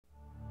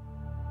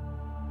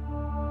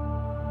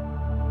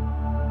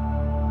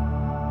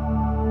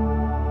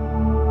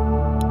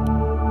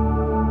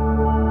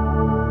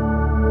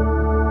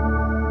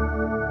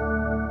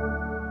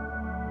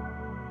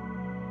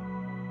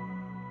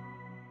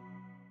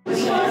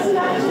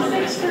about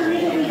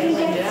 6:30 and we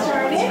can get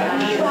started.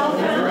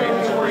 Welcome.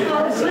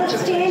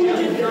 Let's stand and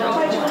do the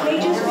Pledge of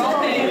Allegiance before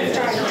we get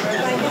started.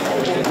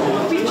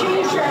 We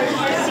changed our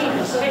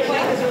seats. The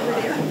flag is over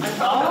there.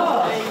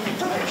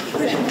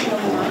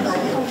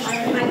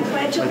 I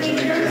pledge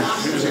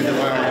allegiance to the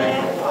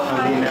flag of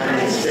the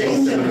United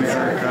States of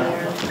America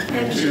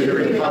and to the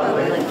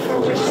republic for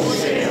which it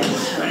stands,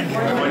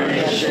 one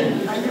nation,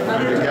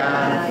 under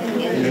God,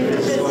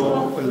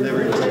 indivisible, with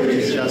liberty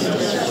and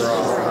justice for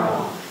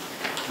all.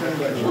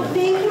 Well,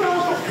 thank you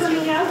all for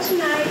coming out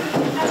tonight.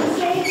 I would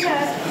say to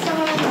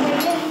someone on the way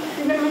in,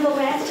 remember the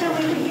last time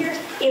we were here?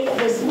 It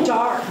was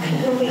dark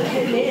when we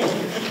came in.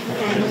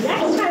 And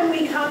next time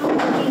we come, it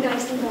will be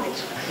nice and light.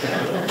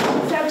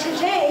 So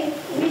today,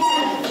 we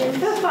have Jim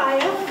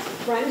Farfaglia,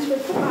 rhymes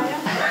with papaya.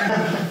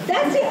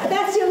 That's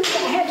the only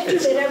thing. I had to do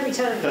that every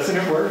time. Doesn't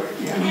it work?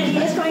 Yeah. And he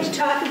is going to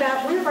talk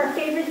about one of our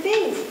favorite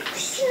things,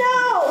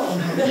 snow.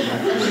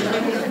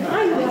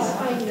 I know.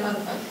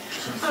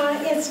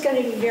 It's going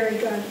to be very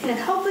good. And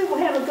hopefully we'll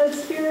have a good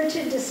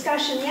spirited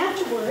discussion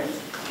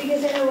afterwards,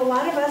 because I know a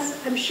lot of us,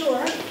 I'm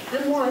sure,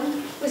 and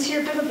one, was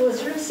here for the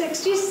blizzard of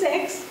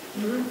 66.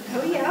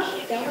 Oh yeah,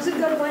 that was a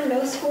good one.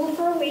 No school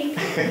for a week.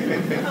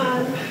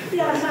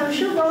 Yeah, so I'm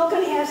sure we're all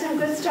going to have some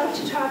good stuff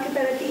to talk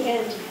about at the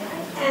end.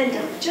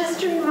 And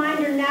just a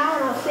reminder now,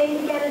 and I'll say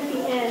it again at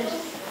the end,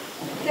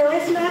 there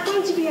is not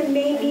going to be a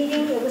May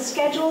meeting. It was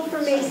scheduled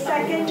for May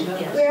 2nd.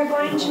 We are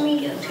going to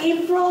meet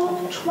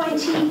April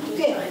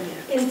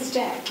 25th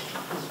instead.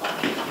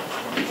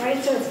 All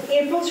right, so it's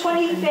April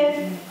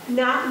 25th,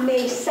 not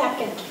May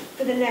 2nd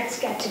for the next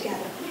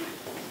get-together.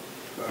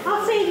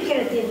 I'll say it again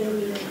at the end of the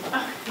meeting.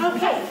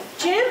 Okay,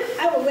 Jim,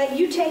 I will let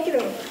you take it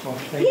over. Oh,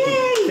 thank you.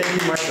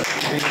 Thank you, Martha.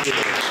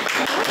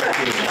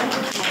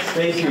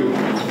 Thank you.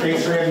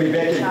 Thanks for having me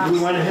back. Do we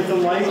want to hit the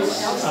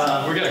lights?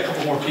 We got a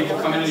couple more people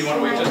coming in. You want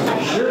to wait just a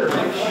minute? Sure.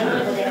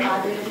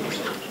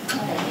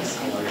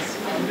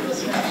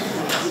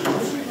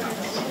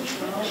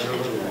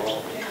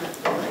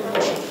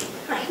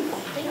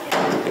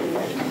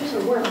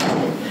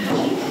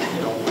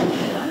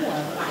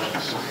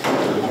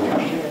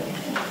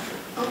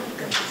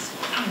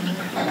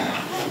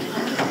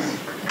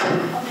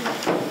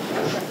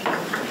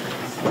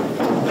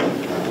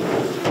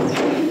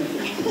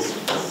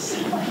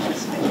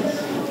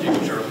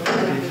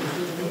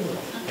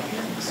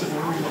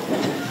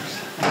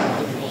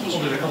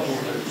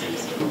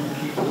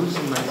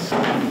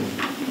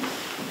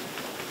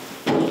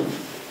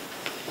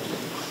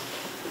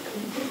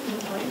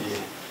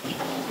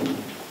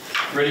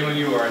 Ready when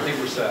you are. I think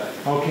we're set.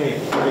 Okay,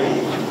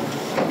 great.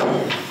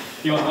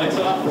 You want the lights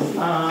off?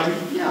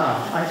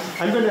 Yeah,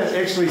 I'm going to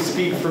actually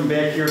speak from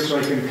back here so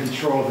I can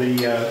control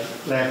the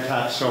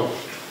laptop. So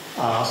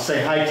I'll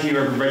say hi to you,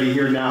 everybody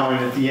here now,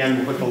 and at the end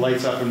we'll put the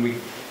lights up, and we,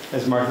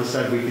 as Martha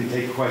said, we can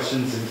take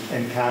questions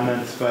and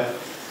comments. But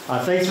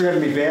thanks for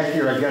having me back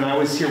here again. I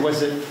was here,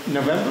 was it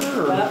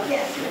November? Or?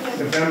 Yes.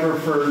 November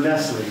for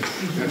Nestle,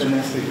 the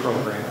Nestle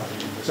program.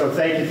 So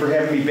thank you for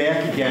having me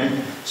back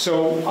again.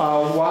 So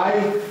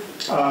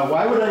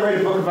why would I write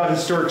a book about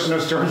historic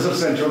snowstorms of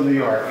central New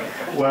York?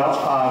 Well,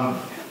 a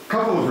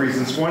couple of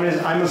reasons. One is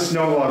I'm a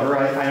snow lover.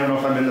 I don't know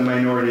if I'm in the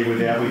minority with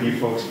that with you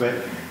folks, but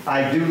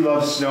I do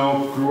love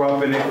snow. Grew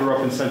up in it, grew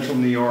up in central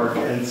New York,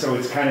 and so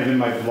it's kind of in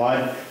my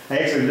blood. I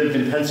actually lived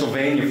in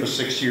Pennsylvania for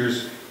 6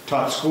 years,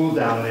 taught school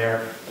down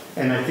there,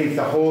 and I think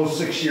the whole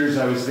 6 years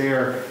I was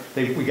there,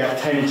 we got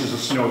 10 inches of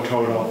snow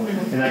total,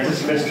 and I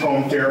just missed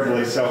home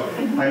terribly, so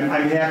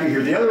I'm happy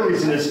here. The other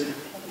reason is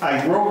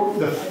I wrote,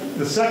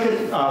 the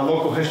second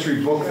local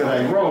history book that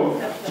I wrote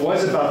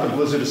was about the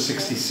blizzard of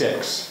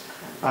 66.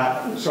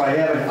 So I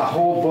have a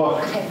whole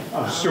book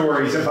of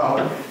stories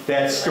about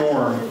that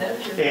storm.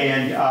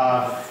 And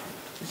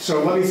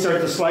so let me start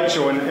the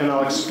slideshow, and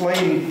I'll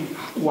explain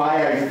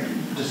why I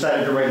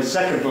decided to write a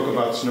second book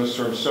about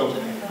snowstorms. So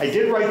I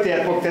did write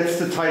that book. That's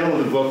the title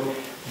of the book,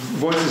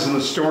 Voices in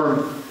the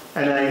Storm.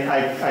 And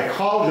I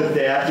called it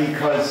that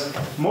because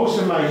most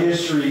of my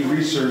history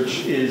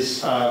research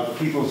is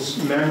people's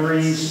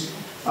memories,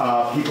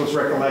 people's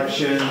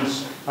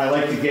recollections. I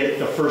like to get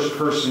the first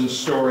person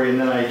story, and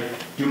then I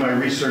do my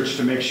research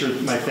to make sure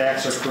that my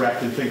facts are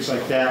correct and things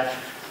like that.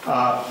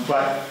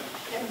 But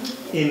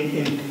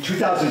in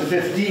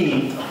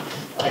 2015,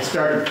 I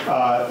started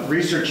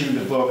researching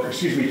the book,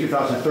 excuse me,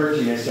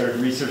 2013 I started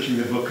researching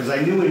the book, because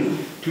I knew in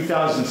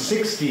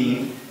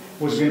 2016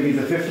 was going to be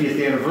the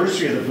 50th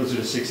anniversary of the blizzard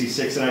of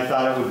 66, and I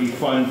thought it would be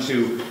fun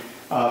to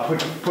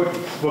put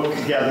a book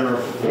together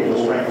of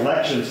people's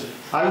recollections.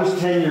 I was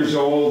 10 years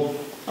old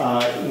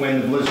when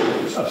the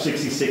blizzard of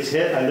 66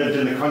 hit. I lived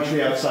in the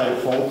country outside of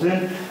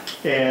Fulton,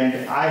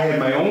 and I had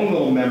my own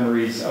little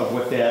memories of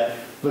what that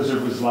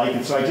blizzard was like,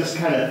 and so I just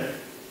kind of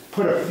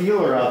put a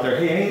feeler out there.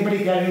 Hey,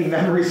 anybody got any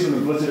memories from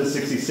the blizzard of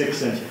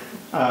 66? And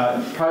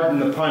pardon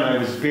the pun, I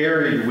was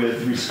buried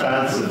with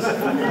responses,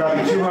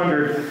 probably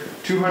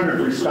 200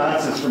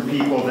 responses from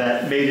people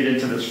that made it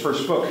into this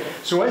first book.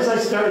 So as I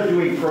started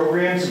doing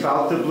programs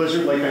about the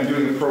blizzard, like I'm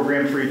doing a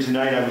program for you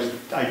tonight,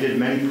 I did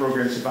many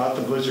programs about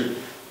the blizzard,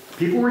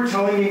 People were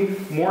telling me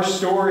more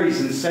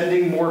stories and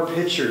sending more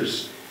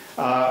pictures.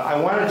 I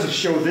wanted to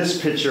show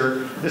this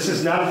picture. This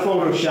is not a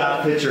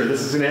Photoshop picture.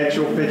 This is an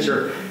actual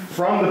picture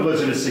from the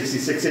Blizzard of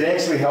 '66. It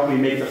actually helped me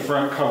make the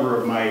front cover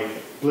of my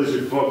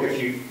Blizzard book.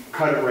 If you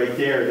cut it right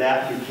there,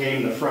 that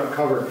became the front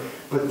cover.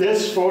 But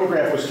this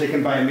photograph was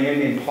taken by a man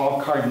named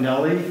Paul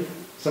Cardinelli.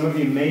 Some of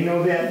you may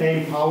know that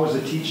name. Paul was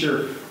a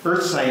teacher,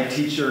 earth science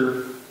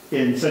teacher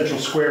in Central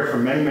Square for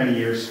many, many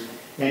years.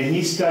 And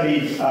he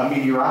studied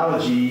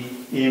meteorology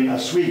in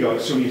Oswego,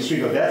 SUNY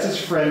Oswego. That's his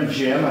friend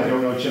Jim. I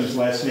don't know Jim's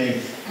last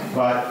name,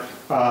 but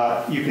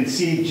you can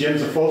see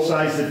Jim's a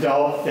full-size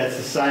adult. That's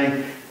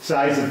the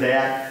size of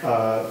that.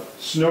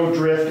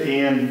 Snowdrift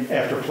and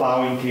after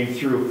plowing came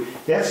through.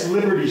 That's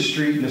Liberty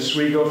Street in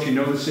Oswego, if you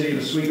know the city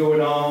of Oswego at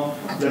all.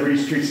 Liberty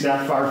Street's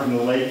not far from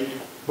the lake.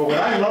 But what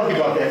I love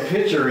about that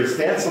picture is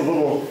that's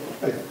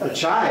a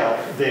child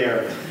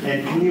there.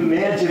 And can you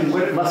imagine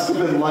what it must have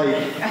been like?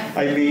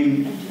 I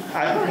mean,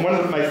 one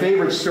of my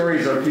favorite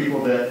stories are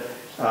people that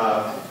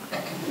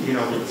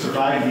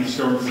survived these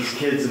storms as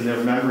kids and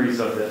their memories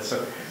of it.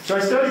 So I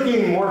started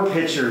getting more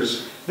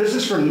pictures. This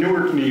is from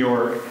Newark, New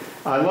York.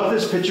 I love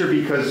this picture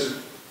because,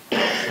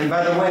 and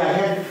by the way,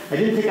 I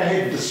didn't think I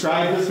had to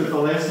describe this, but the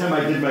last time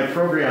I did my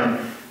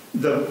program,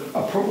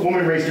 a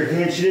woman raised her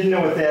hand. She didn't know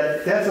what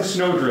that's a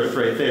snowdrift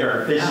right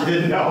there. She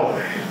didn't know.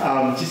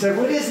 She said,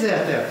 what is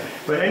that there?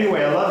 But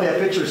anyway, I love that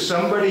picture.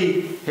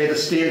 Somebody had to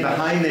stand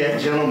behind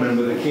that gentleman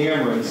with a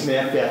camera and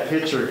snap that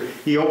picture.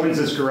 He opens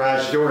his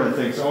garage door and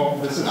thinks, oh,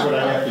 this is what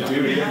I have to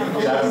do to get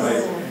out of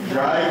my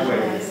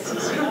driveway.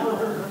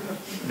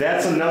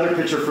 That's another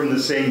picture from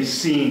the same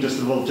scene, just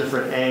a little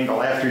different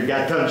angle. After he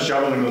got done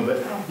shoveling a little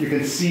bit, you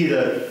can see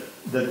the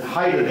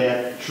height of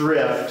that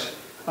drift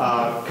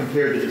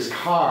compared to his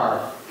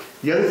car.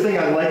 The other thing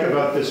I like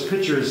about this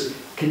picture is,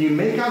 can you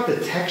make out the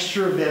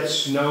texture of that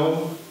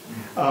snow?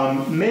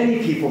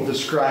 Many people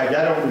described,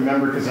 I don't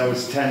remember because I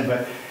was 10,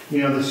 but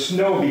the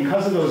snow,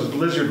 because of those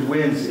blizzard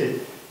winds,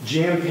 it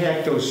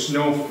jam-packed those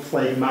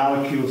snowflake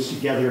molecules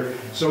together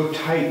so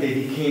tight they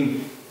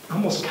became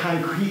almost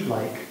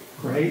concrete-like,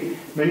 right?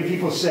 Many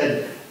people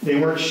said they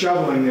weren't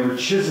shoveling, they were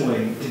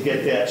chiseling to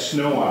get that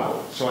snow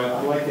out. So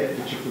I like that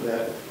picture for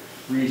that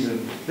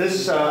reason.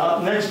 This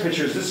next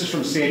picture, this is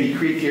from Sandy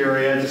Creek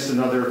area, just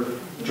another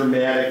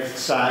dramatic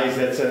size.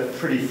 That's a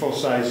pretty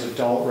full-size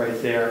adult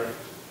right there.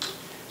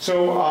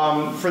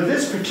 So for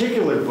this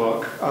particular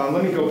book,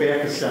 let me go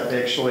back a step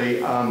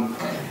actually.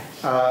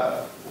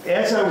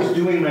 As I was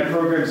doing my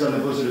programs on the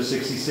Blizzard of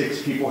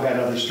 '66, people had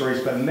other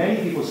stories, but many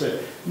people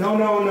said,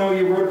 no,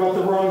 you wrote about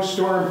the wrong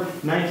storm.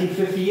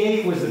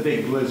 1958 was the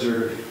big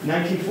blizzard.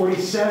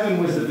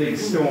 1947 was the big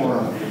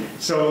storm.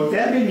 So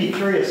that made me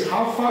curious,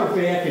 how far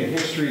back in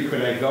history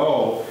could I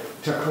go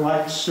to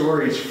collect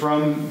stories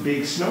from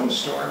big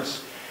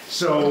snowstorms?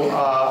 So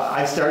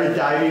I started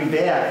diving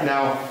back.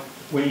 Now,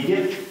 when you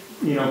get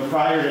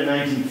prior to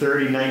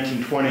 1930,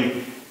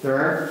 1920, there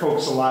aren't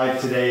folks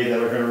alive today that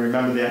are going to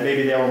remember that.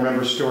 Maybe they'll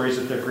remember stories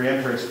of their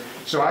grandparents.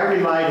 So I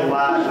relied a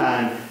lot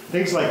on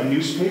things like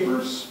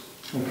newspapers,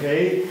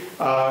 okay?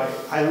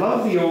 I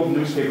love the old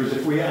newspapers.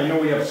 I know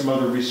we have some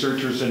other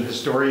researchers and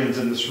historians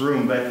in this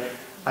room, but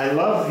I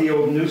love the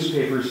old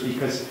newspapers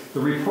because the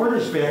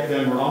reporters back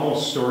then were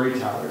almost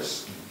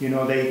storytellers.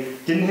 They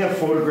didn't have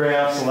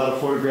photographs, a lot of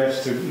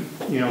photographs to,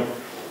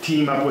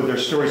 team up with their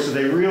stories, so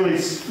they really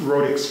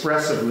wrote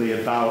expressively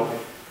about.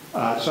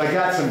 So I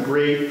got some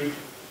great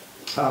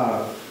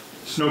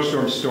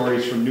snowstorm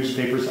stories from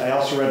newspapers. I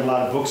also read a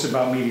lot of books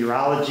about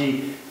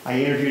meteorology. I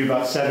interviewed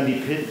about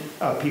 70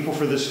 people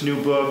for this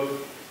new book.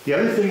 The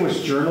other thing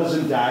was journals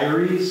and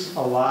diaries.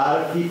 A lot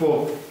of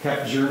people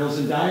kept journals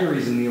and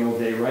diaries in the old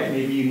day, right?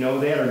 Maybe you know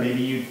that, or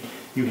maybe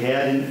you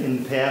had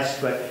in the past,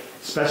 but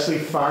especially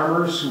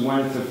farmers who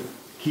wanted to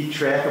keep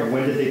track of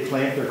when did they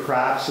plant their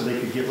crops so they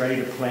could get ready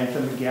to plant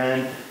them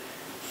again.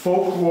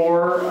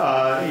 Folklore,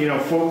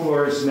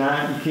 folklore is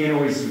not, you can't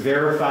always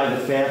verify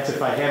the facts.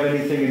 If I have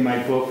anything in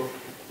my book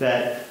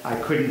that I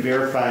couldn't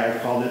verify, I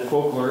called it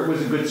folklore. It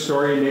was a good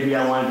story, and maybe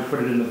I wanted to put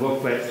it in the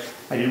book, but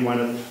I didn't want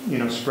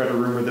to, spread a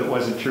rumor that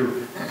wasn't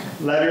true.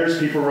 Letters,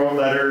 people wrote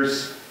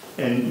letters,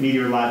 and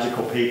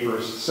meteorological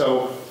papers.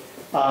 So,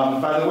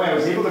 by the way, I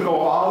was able to go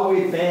all the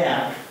way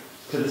back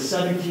to the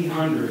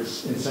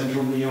 1700s in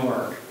central New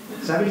York.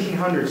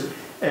 1700s.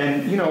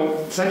 And,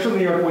 central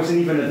New York wasn't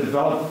even a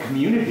developed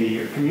community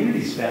or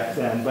communities back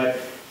then, but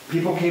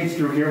people came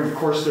through here. Of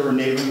course, there were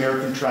Native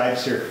American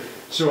tribes here.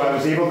 So I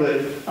was able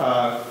to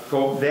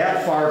go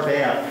that far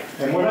back.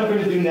 And what I'm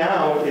going to do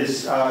now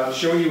is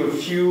show you a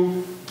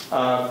few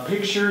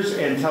pictures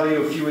and tell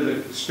you a few of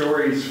the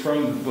stories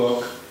from the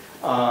book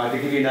to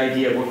give you an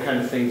idea of what kind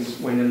of things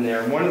went in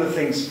there. And one of the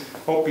things,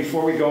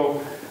 before we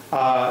go,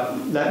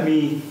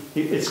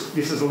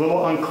 this is a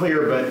little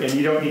unclear, and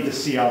you don't need to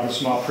see all the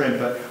small print,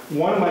 but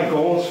one of my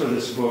goals for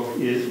this book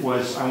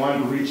was I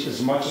wanted to reach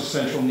as much of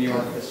central New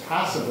York as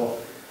possible.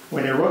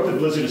 When I wrote the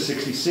Blizzard of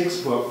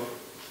 '66 book,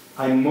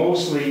 I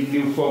mostly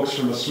knew folks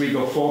from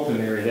Oswego, Fulton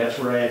area. That's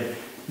where I had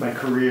my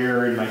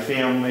career and my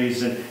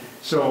families, and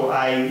so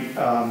I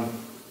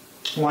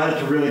wanted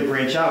to really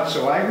branch out.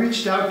 So I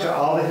reached out to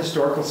all the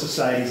historical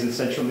societies in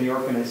central New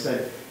York and I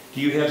said,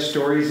 do you have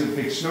stories of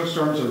big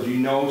snowstorms, or do you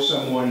know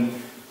someone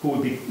who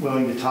would be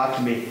willing to talk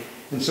to me?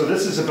 And so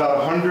this is about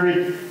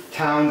 100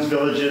 towns,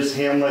 villages,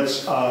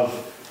 hamlets of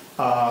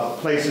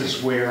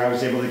places where I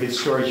was able to get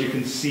stories. You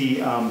can see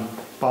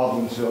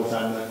Baldwinsville's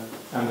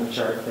on the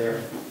chart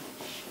there.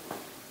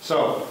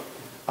 So,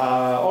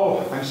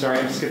 oh, I'm sorry,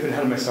 I'm skipping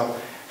ahead of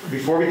myself.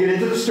 Before we get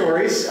into the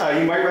stories,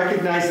 you might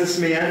recognize this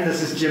man.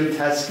 This is Jim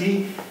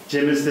Teskey.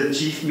 Jim is the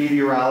chief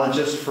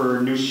meteorologist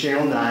for News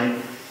Channel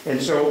 9. And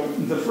so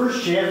the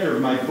first chapter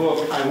of my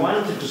book, I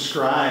wanted to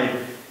describe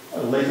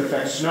lake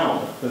effect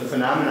snow, the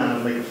phenomenon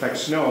of lake effect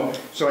snow.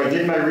 So I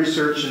did my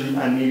research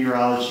on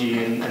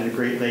meteorology and the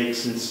Great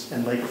Lakes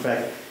and lake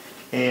effect.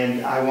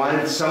 And I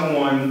wanted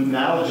someone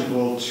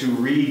knowledgeable to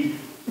read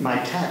my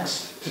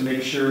text to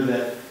make sure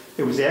that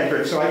it was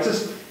accurate. So I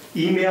just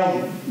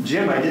emailed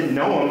Jim. I didn't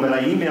know him, but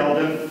I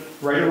emailed him.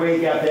 Right away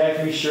he got back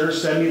to me, sure,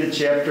 send me the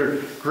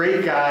chapter.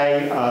 Great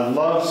guy,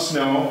 loves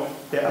snow.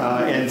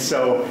 And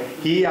so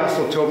he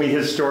also told me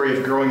his story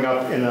of growing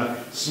up in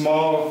a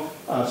small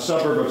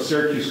suburb of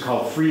Syracuse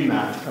called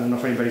Fremont. I don't know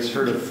if anybody's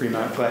heard of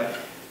Fremont, but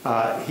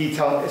he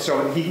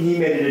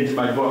made it into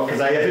my book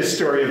because I have his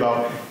story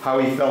about how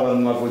he fell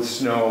in love with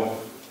snow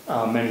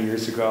many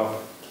years ago.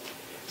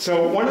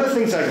 So one of the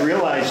things I've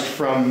realized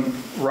from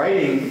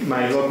writing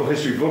my local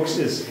history books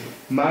is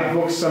my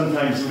books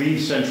sometimes leave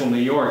central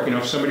New York. You know,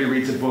 if somebody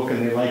reads a book and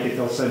they like it,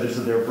 they'll send it to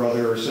their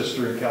brother or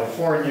sister in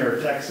California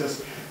or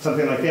Texas,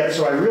 something like that.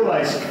 So I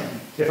realized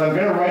if I'm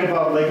going to write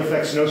about lake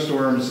effect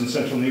snowstorms in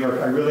central New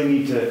York, I really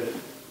need to,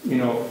 you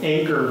know,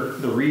 anchor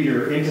the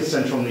reader into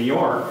central New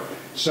York.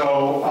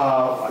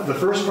 So the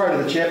first part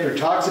of the chapter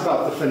talks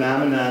about the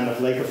phenomenon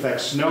of lake effect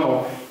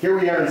snow. Here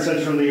we are in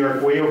central New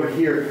York, way over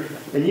here.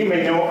 And you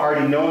may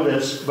already know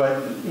this,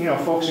 but you know,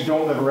 folks who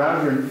don't live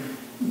around here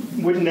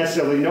wouldn't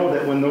necessarily know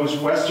that when those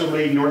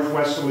westerly,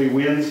 northwesterly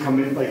winds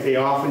come in like they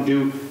often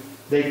do,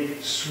 they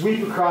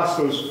sweep across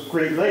those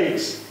Great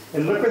Lakes,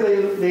 and look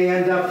where they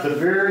end up, the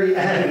very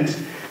end,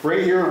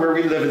 right here where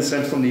we live in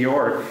central New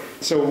York.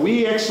 So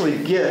we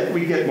actually get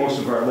most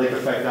of our lake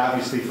effect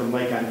obviously from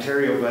Lake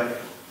Ontario, but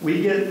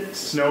we get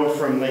snow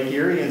from Lake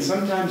Erie, and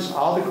sometimes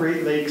all the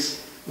Great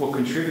Lakes will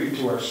contribute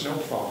to our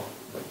snowfall.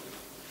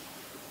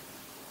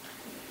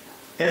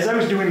 As I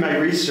was doing my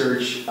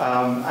research,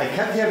 I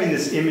kept having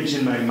this image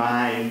in my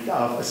mind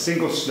of a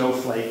single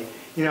snowflake.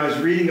 You know, I was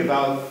reading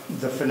about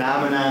the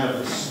phenomenon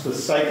of the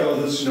cycle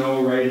of the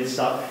snow, right? It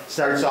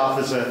starts off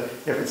as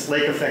if it's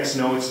lake effect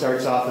snow, it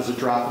starts off as a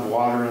drop of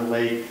water in a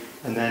lake,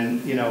 and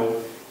then, you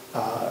know,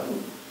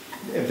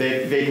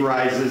 it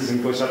vaporizes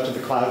and goes up to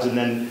the clouds, and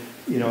then,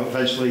 you know,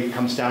 eventually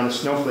comes down to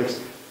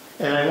snowflakes.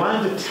 And I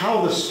wanted to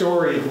tell the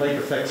story of lake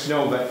effect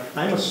snow, but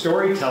I'm a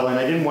storyteller, and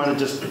I didn't want to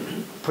just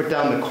put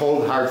down the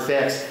cold, hard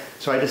facts.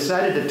 So I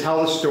decided to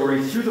tell the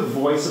story through the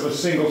voice of a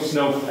single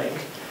snowflake,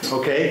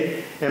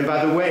 okay? And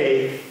by the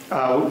way,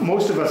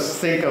 most of us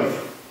think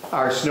of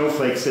our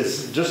snowflakes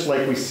as just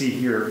like we see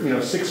here, you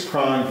know,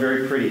 six-pronged,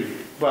 very pretty.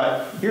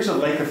 But here's a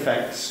lake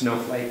effect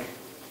snowflake.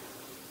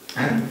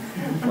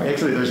 Well,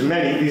 actually, there's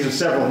many. These are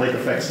several lake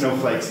effect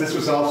snowflakes. This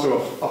was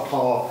also a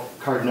Paul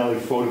Cardinelli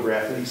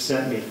photograph that he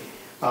sent me.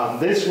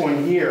 This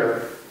one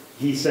here,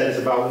 he said, is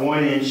about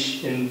 1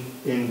 inch in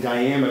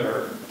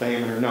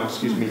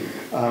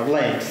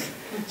length.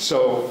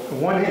 So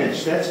 1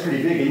 inch, that's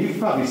pretty big. And you've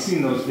probably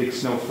seen those big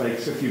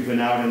snowflakes if you've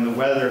been out in the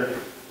weather.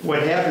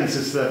 What happens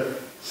is the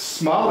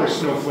smaller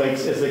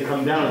snowflakes, as they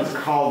come down, it's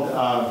called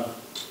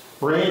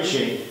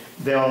branching.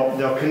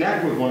 They'll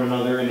connect with one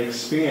another and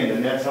expand,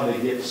 and that's how they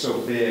get so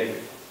big.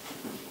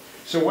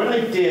 So what I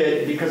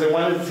did, because I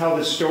wanted to tell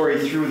this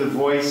story through the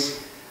voice,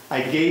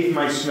 I gave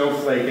my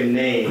snowflake a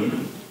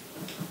name.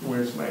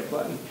 Where's my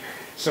button?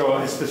 So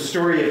it's the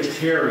story of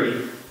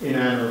Terry in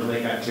honor of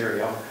Lake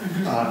Ontario,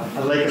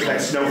 a lake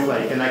effect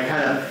snowflake. And I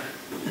kind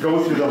of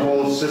go through the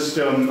whole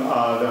system,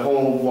 the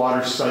whole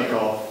water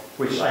cycle,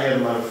 which I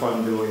had a lot of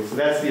fun doing. So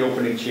that's the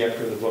opening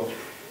chapter of the book.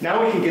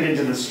 Now we can get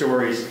into the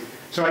stories.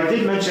 So I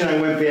did mention I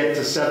went back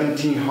to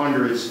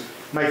 1700s.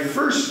 My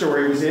first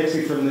story was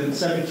actually from the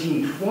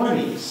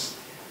 1720s.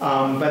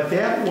 But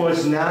that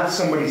was not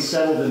somebody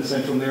settled in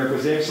Central New York. It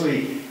was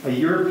actually a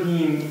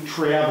European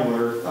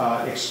traveler,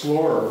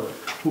 explorer,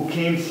 who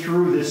came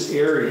through this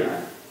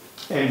area.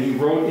 And he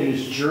wrote in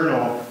his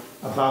journal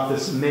about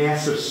this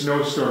massive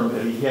snowstorm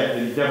that he hit.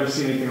 And he'd never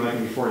seen anything like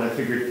it before, and I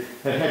figured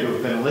that had to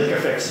have been a lake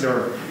effect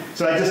storm.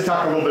 So I just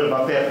talked a little bit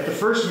about that. But the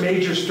first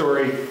major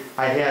story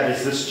I had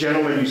is this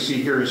gentleman you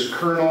see here is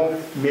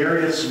Colonel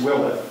Marius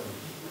Willett.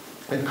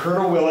 And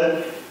Colonel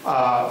Willett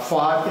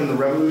fought in the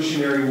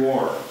Revolutionary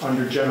War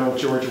under General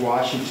George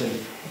Washington.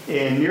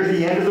 And near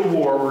the end of the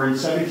war, we're in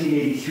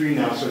 1783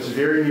 now, so it's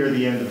very near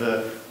the end of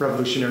the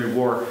Revolutionary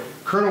War,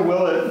 Colonel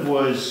Willett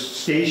was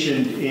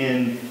stationed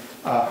in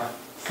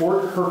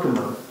Fort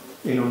Herkimer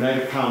in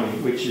Oneida County,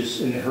 which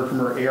is in the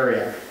Herkimer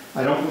area.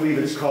 I don't believe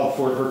it's called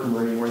Fort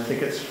Herkimer anymore. I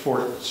think it's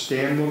Fort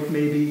Stanwhope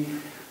maybe.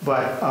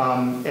 But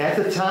at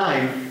the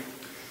time,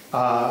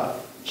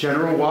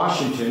 General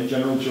Washington,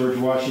 General George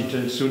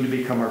Washington, soon to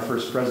become our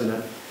first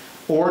president,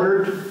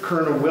 ordered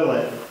Colonel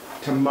Willett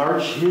to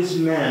march his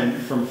men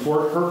from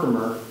Fort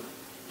Herkimer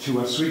to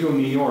Oswego,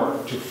 New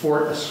York, to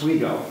Fort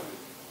Oswego.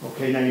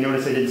 Okay, now you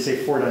notice I didn't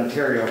say Fort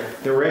Ontario.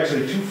 There were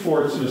actually two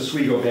forts in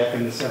Oswego back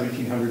in the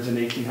 1700s and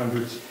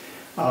 1800s,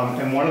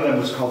 and one of them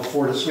was called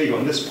Fort Oswego.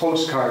 And this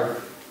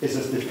postcard is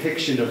a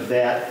depiction of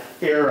that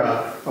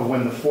era of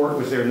when the fort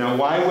was there. Now,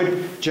 why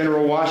would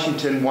General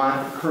Washington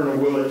want Colonel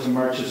Willett to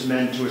march his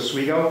men to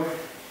Oswego?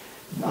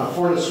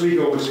 Fort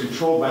Oswego was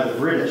controlled by the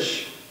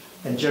British,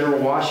 and General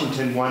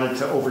Washington wanted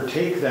to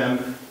overtake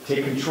them,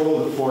 take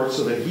control of the fort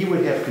so that he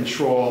would have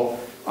control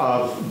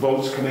of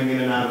boats coming in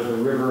and out of the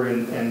river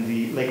and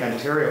the Lake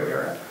Ontario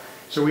area.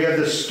 So we have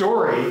this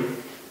story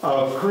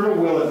of Colonel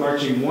Willett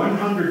marching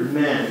 100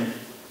 men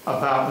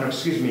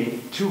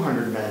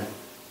 200 men,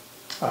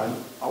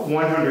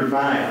 100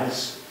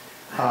 miles.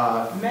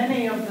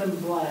 Many of them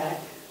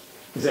black.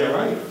 Is that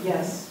right?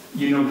 Yes,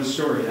 You know the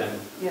story then?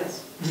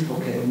 yes.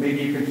 Okay, well,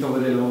 maybe you can fill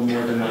it in a little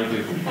more than I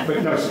do.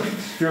 But no,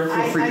 feel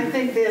free. I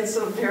think that's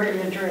very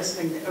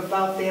interesting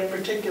about that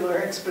particular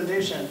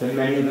expedition. That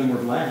many of them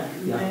were black.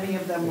 Yeah. Many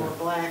of them were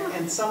black,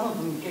 and some of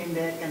them came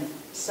back and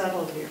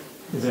settled here.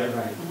 Is that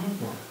right?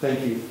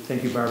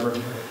 Thank you, Barbara.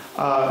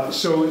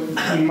 So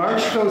he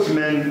marched those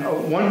men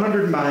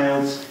 100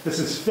 miles. This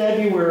is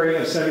February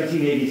of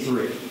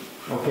 1783.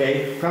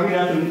 Okay, probably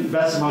not the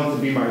best month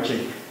to be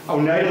marching.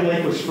 Oneida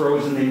Lake was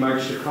frozen. They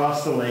marched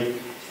across the lake,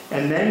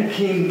 and then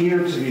came near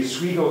to the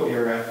Oswego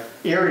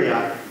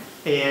area.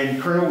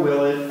 And Colonel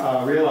Willett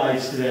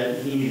realized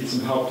that he needed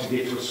some help to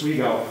get to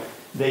Oswego.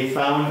 They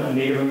found a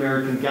Native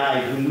American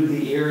guide who knew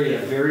the area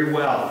very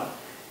well,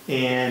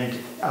 and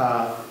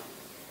I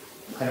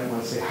don't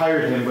want to say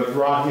hired him, but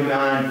brought him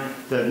on,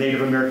 the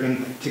Native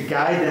American, to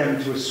guide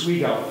them to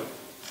Oswego.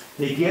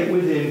 They get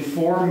within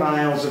 4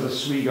 miles of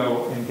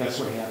Oswego, and guess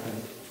what happened?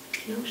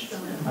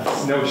 A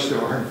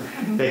snowstorm.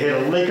 They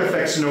had a lake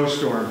effect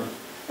snowstorm.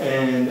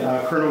 And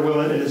Colonel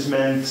Willett and his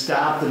men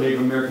stopped. The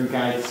Native American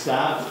guide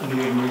stopped. The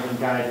Native American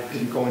guide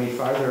didn't go any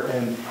farther.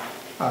 And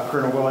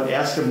Colonel Willett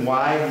asked him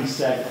why. He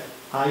said,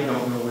 "I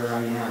don't know where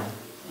I am."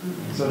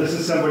 So this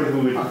is somebody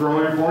who had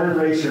born and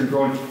raised here and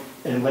grown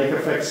in lake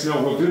effect snow.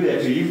 Will do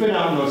that to you. You've been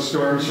out in those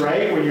storms,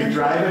 right? When you're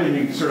driving and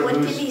you sort of What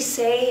lose. did he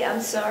say?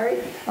 I'm sorry.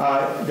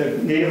 The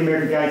Native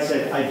American guide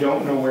said, "I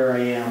don't know where I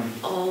am."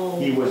 Oh,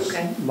 He was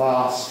okay.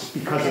 lost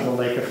because of the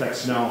lake effect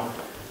snow.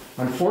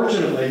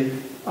 Unfortunately,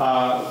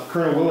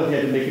 Colonel Willett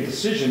had to make a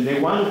decision. They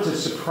wanted to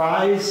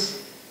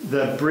surprise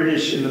the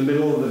British in the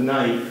middle of the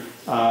night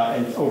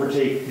and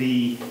overtake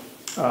the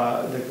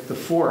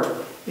fort.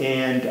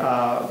 And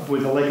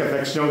with the lake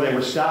effect snow, they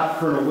were stopped.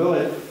 Colonel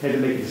Willett had to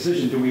make a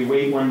decision. Do we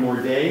wait one more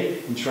day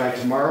and try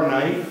tomorrow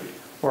night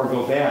or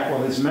go back?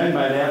 Well, his men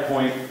by that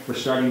point were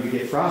starting to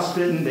get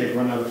frostbitten. They'd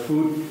run out of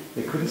food.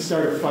 They couldn't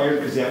start a fire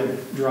because that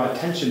would draw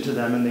attention to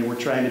them, and they were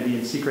trying to be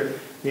in secret.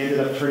 They ended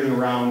up turning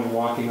around and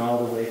walking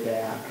all the way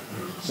back.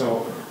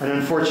 So an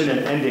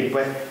unfortunate ending.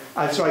 But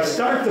so I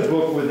start the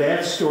book with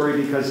that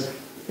story because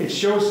it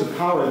shows the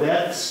power.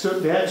 That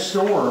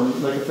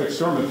storm, lake effect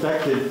storm,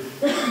 affected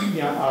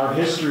our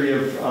history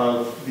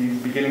of the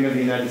beginning of the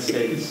United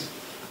States.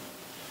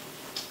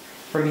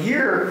 From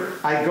here,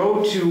 I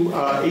go to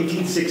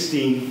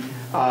 1816,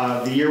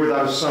 the year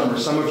without a summer.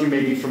 Some of you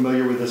may be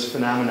familiar with this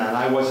phenomenon.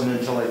 I wasn't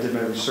until I did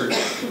my research.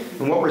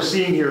 And what we're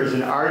seeing here is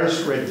an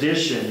artist's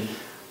rendition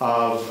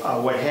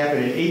of what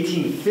happened in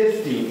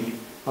 1815.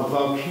 A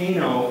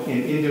volcano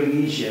in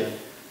Indonesia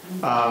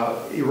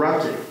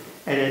erupted,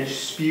 and it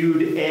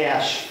spewed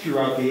ash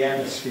throughout the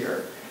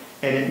atmosphere.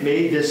 And it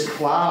made this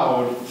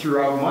cloud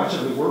throughout much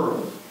of the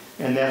world.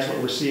 And that's what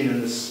we're seeing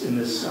in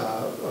this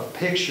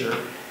picture.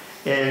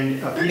 And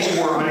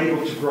people were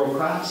unable to grow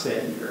crops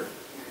that year.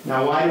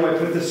 Now, why do I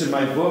put this in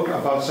my book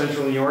about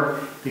Central New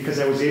York? Because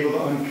I was able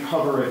to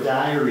uncover a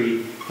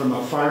diary from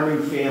a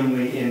farming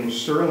family in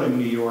Sterling,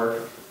 New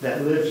York,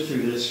 that lived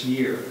through this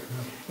year.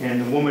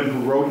 And the woman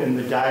who wrote in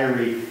the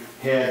diary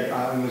had,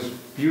 it was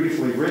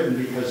beautifully written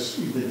because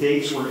the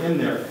dates were in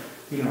there.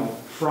 You know,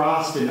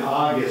 frost in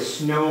August,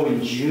 snow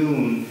in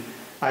June.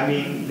 I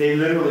mean, they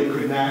literally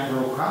could not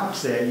grow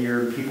crops that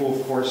year. People,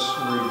 of course,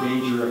 were in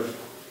danger of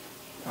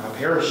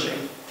perishing.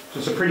 So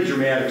it's a pretty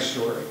dramatic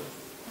story.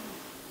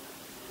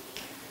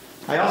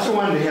 I also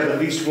wanted to have at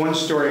least one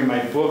story in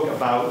my book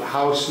about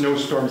how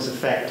snowstorms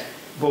affect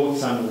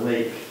boats on the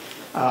lake.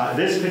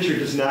 This picture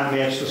does not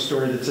match the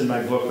story that's in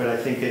my book, but I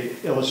think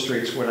it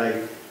illustrates what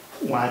I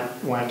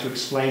want to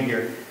explain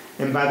here.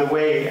 And by the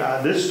way,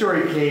 this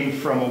story came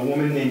from a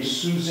woman named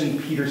Susan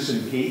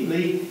Peterson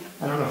Gately.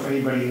 I don't know if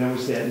anybody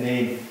knows that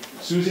name.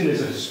 Susan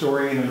is a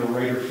historian and a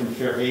writer from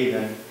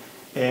Fairhaven,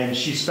 and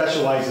she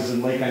specializes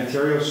in Lake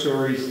Ontario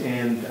stories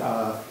and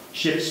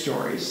ship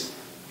stories.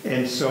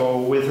 And so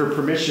with her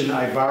permission,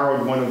 I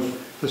borrowed one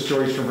of the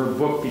stories from her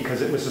book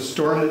because it was a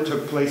storm that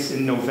took place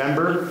in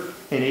November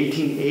in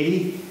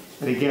 1880.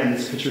 And again,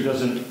 this picture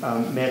doesn't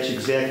match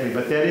exactly,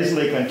 but that is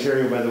Lake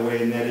Ontario, by the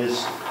way, and that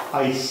is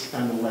ice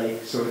on the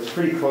lake. So it's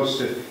pretty close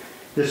to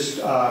This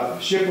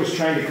ship was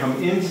trying to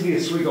come into the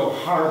Oswego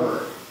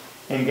Harbor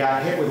and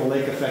got hit with a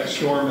lake effect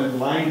storm. It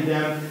blinded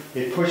them.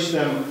 It pushed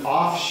them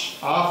off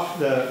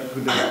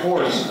the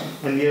course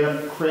and they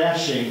ended up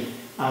crashing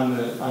on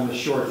the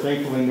shore.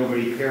 Thankfully,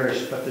 nobody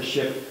perished, but the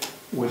ship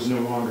was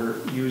no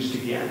longer used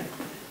again.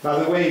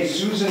 By the way,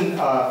 Susan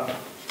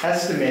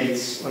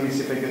estimates, let me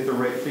see if I get the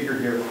right figure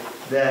here,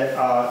 that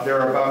there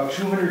are about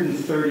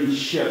 230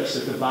 ships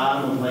at the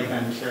bottom of Lake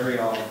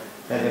Ontario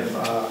that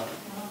have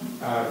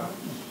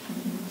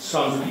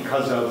sunk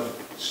because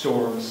of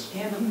storms.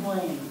 And a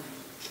plane.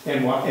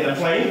 And what, in a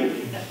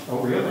plane? Oh,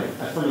 really?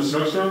 From a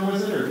snowstorm,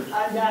 was it, or?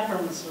 Not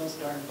from a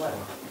snowstorm, but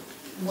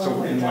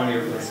So in one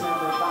airplane. it's never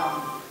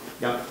bombed.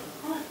 Yep.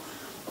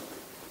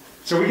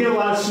 So we get a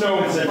lot of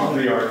snow in central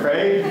New York,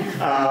 right?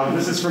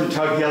 This is from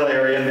Tug Hill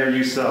area, and they're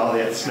used to all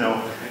that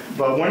snow.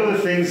 But one of the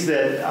things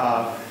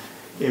that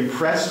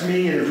impressed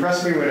me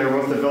when I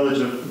wrote the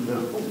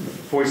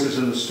Voices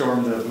in the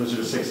Storm, the Blizzard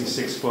of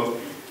 '66 book,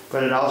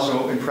 but it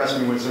also impressed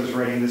me when I was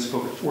writing this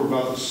book, were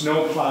about the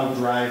snowplow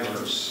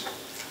drivers.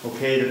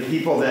 Okay, the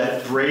people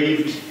that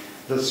braved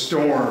the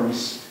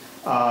storms.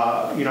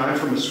 I'm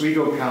from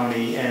Oswego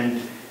County,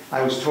 and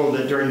I was told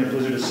that during the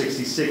blizzard of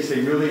 '66,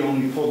 they really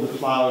only pulled the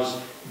plows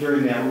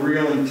during that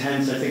real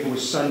intense, I think it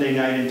was Sunday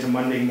night into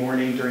Monday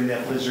morning during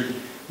that blizzard.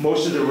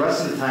 Most of the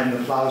rest of the time,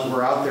 the plows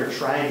were out there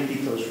trying to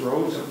keep those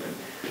roads open.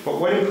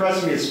 But what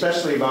impressed me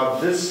especially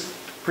about this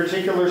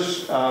particular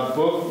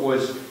book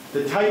was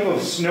the type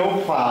of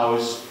snow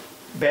plows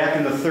back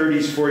in the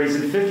 30s, 40s,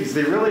 and 50s.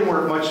 They really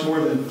weren't much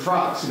more than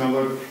trucks,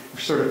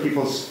 sort of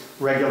people's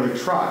regular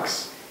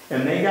trucks.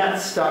 And they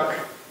got stuck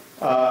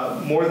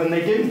more than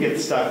they didn't get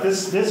stuck.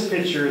 This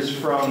picture is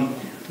from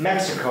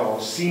Mexico,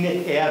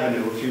 Scenic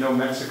Avenue. If you know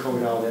Mexico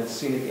at all, that's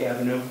Scenic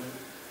Avenue.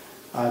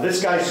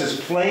 This guy's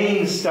just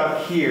plain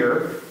stuck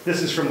here.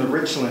 This is from the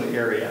Richland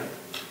area.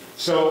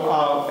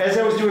 So as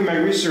I was doing my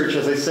research,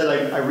 as I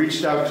said, I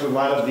reached out to a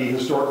lot of the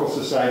historical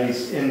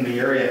societies in the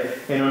area,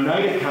 and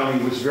Oneida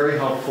County was very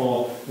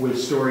helpful with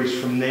stories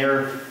from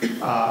their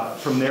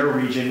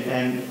region.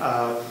 And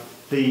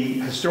the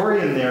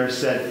historian there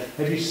said,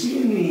 "Have you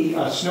seen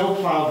the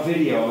snowplow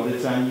video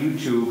that's on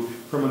YouTube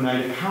from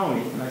Oneida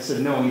County?" And I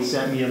said, "No." He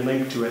sent me a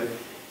link to it,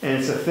 and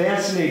it's a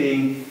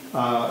fascinating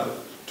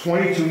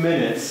 22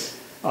 minutes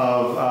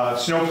of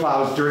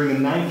snowplows during the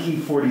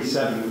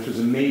 1947, which was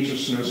a major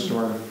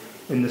snowstorm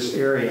in this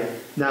area.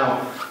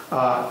 Now,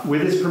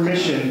 with his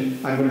permission,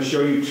 I'm going to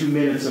show you 2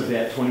 minutes of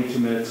that 22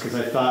 minutes because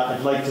I thought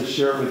I'd like to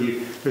share it with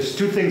you. There's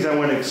two things I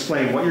want to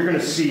explain. What you're going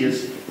to see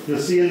is, you'll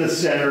see in the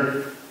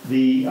center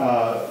the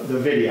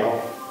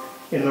video.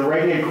 In the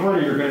right-hand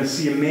corner, you're going to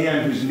see a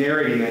man who's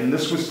narrating it, and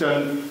this was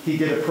done, he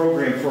did a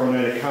program for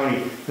Oneida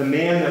County. The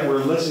man that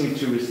we're listening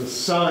to is the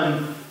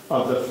son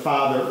of the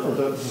father, or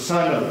the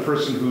son of the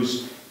person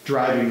who's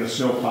driving the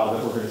snowplow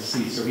that we're going to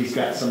see. So he's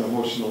got some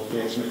emotional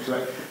attachment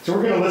to it. So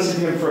we're going to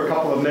listen to him for a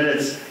couple of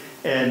minutes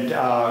and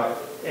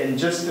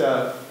just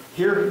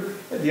hear.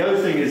 The other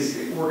thing is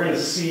we're going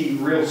to see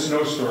real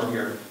snowstorm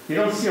here. You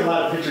don't see a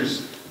lot of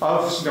pictures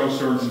of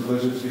snowstorms and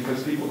blizzards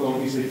because people don't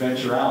usually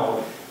venture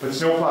out, but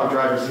snowplow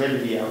drivers had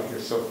to be out here.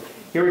 So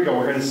here we go.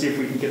 We're going to see if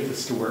we can get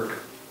this to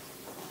work.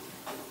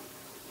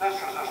 This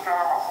is a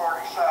storm of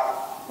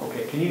 47.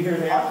 Okay, can you hear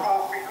that?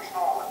 12 feet of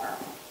snow in there.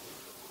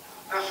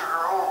 This is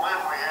our old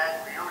wind we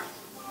had. We used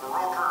the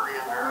rotary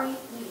in there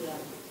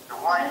to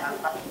widen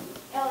it back.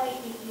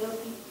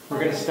 We're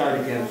going to start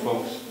again,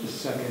 folks.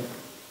 Just a second.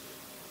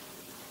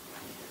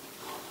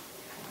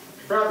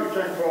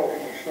 Probably 10, 12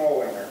 feet of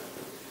snow in there.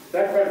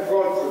 That's been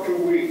flooded for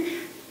 2 weeks.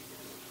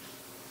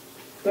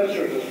 This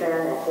is a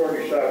storm of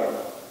 47.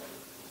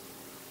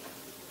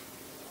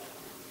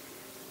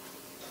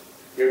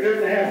 You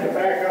didn't have to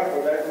back up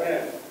with that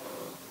wind.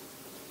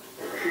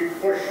 She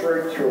pushed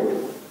straight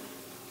through.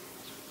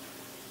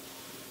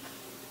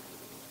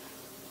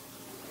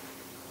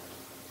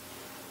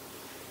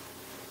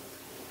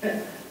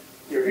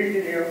 You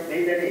didn't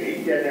need any heat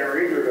in there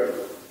either.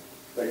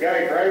 The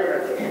guy driving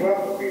it, the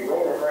sweat would be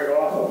rolling right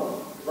off of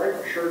him, right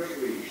in shirt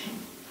sleeves.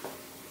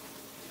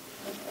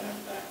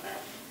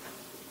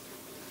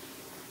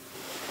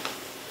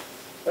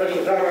 This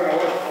is out on the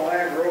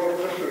Westmoreland Road.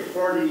 This is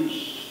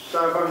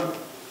 47.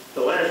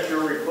 The last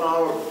year we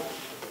plowed,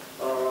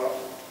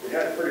 we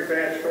had a pretty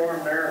bad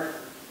storm there.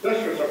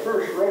 This was the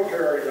first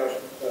rotary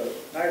that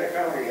Oneida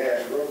County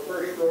had, the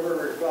first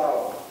rotary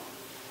plow.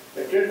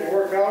 It didn't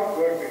work out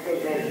good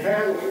because those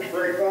paddles would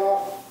break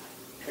off.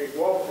 They'd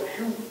go up the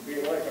chute,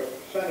 be like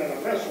sending a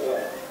missile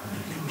out.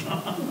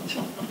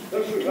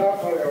 This was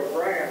out by the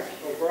O'Brien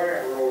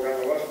Road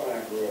on the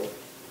Westland Road.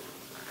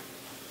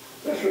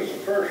 This was the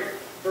first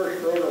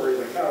rotary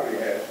the county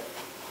had.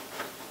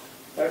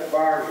 That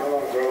barn's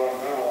long gone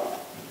now.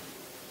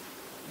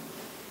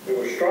 It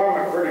was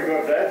storming pretty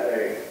good that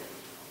day.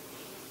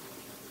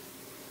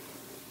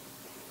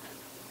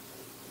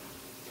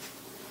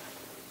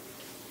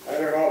 I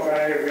don't know if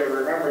any of you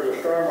remember the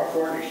storm of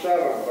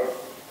 47, but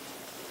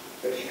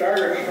it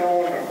started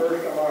snowing the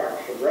 1st of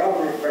March. The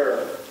ground was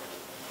bare.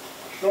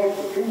 Snowed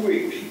for 2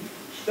 weeks.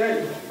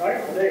 steady,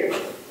 night and day,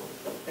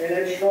 and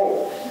it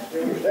snowed.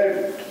 It was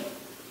heavy,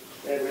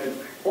 and it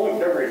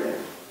plugged everything.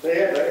 They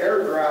had to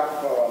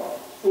airdrop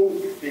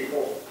food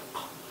people,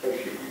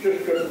 because you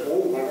just couldn't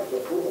move, and the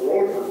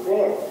roads were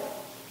plugged.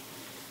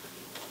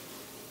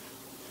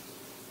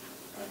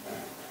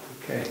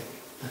 Okay,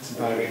 that's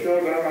about We're it. still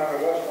down on the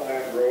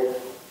Westland Road.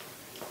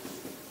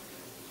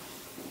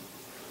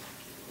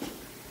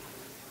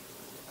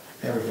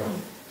 There we go.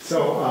 So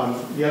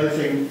the other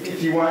thing,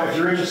 if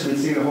you're interested in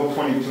seeing the whole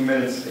 22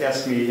 minutes,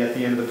 ask me at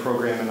the end of the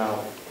program and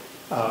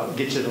I'll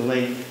get you the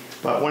link.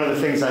 But one of the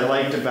things I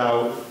liked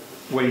about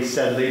what he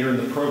said later in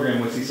the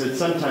program was he said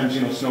sometimes,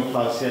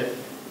 snowplows hit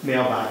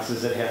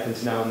mailboxes. It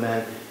happens now and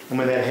then. And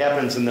when that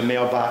happens and the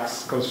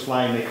mailbox goes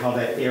flying, they call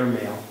that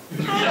airmail.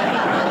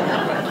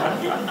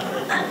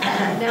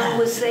 Now,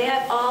 was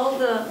that all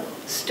the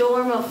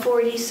storm of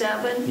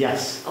 47?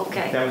 Yes.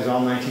 Okay. That was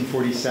all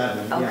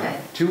 1947. Okay.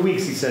 Yeah. 2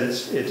 weeks, he said,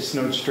 it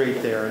snowed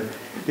straight there. And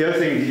the other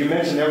thing, did you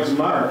mention that was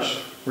March?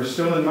 We're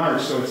still in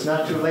March, so it's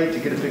not too late to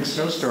get a big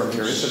snowstorm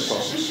here, is it,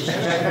 folks?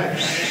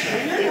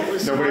 It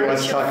was Nobody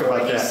wants to talk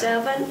about that.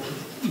 47?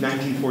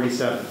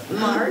 1947.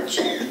 March?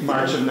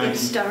 March of 19. It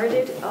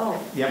started? Oh,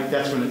 Yep,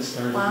 that's when it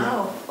started.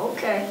 wow,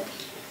 okay. Yeah.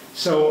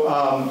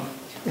 So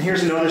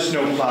here's another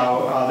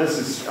snowplow. This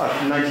is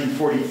from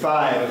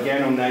 1945,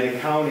 again, Oneida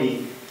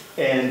County.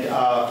 And,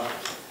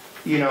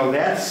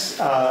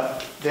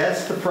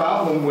 that's the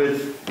problem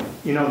with,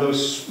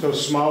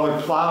 those smaller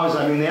plows.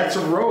 I mean, that's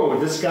a road.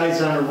 This guy's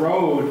on a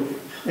road,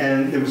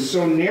 and it was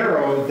so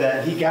narrow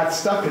that he got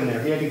stuck in there.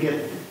 He had to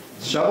get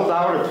shoveled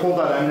out or pulled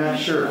out, I'm not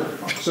sure.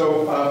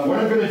 So what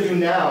I'm going to do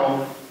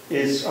now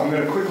is I'm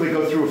going to quickly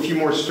go through a few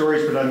more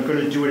stories, but I'm going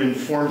to do it in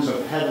forms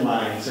of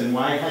headlines. And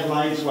why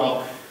headlines?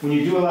 Well, when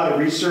you do a lot of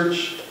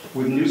research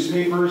with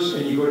newspapers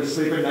and you go to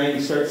sleep at night,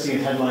 you start seeing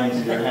headlines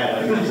in your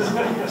head.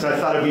 So I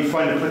thought it'd be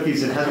fun to put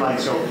these in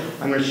headlines. So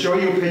I'm going to show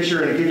you a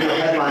picture and give you a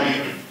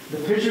headline. The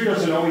picture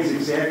doesn't always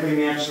exactly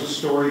match the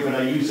story, but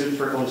I use it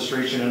for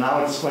illustration, and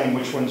I'll explain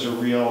which ones are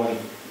real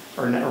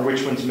or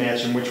which ones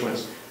match and which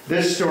ones.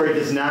 This story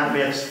does not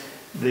match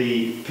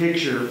the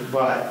picture,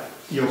 but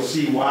you'll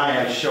see why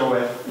I show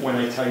it when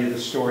I tell you the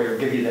story or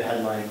give you the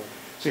headline.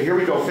 So here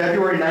we go.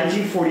 February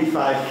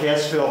 1945,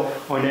 Cassville,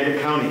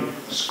 Oneida County.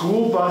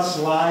 School bus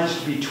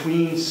lodged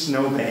between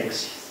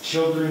snowbanks.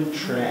 Children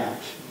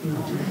trapped.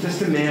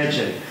 Just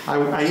imagine.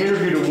 I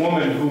interviewed a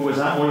woman who was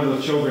not one of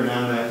the children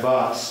on that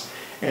bus.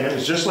 And it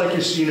was just like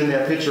you've seen in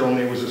that picture,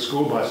 only it was a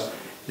school bus.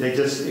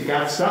 It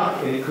got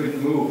stuck and it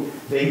couldn't move.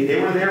 They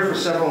were there for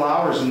several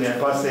hours in that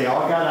bus. They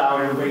all got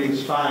out, everybody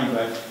was fine,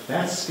 but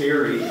that's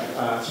scary,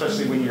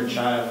 especially when you're a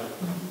child.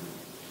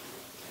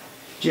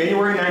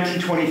 January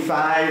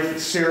 1925,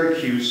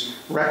 Syracuse,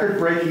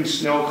 record-breaking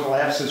snow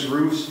collapses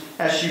roofs,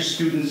 SU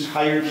students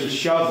hired to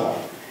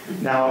shovel.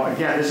 Now,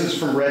 again, this is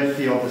from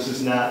Redfield, this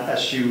is not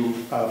SU,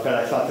 but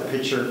I thought the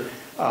picture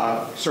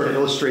sort of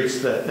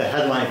illustrates the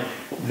headline.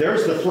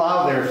 There's the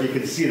plow there, if you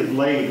can see the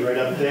blade right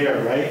up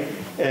there, right?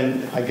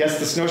 And I guess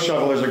the snow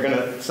shovelers are going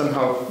to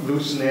somehow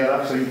loosen that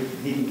up so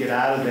he can get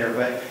out of there.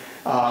 But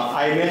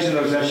I imagine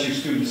those SU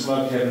students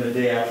loved having a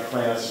day after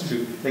class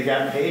too. They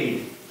got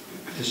paid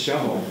to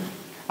shovel.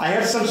 I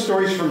have some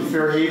stories from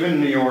Fairhaven,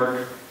 New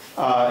York,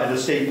 at the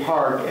state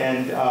park,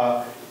 and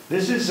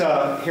this is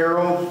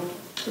Harold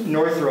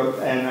Northrop,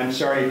 and I'm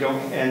sorry, I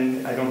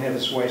don't have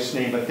his wife's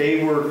name, but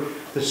they were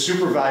the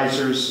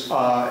supervisors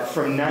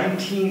from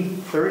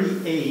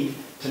 1938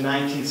 to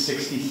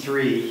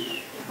 1963.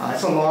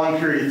 It's a long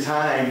period of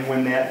time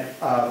when that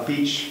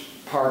beach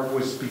park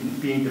was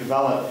being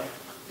developed,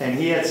 and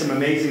he had some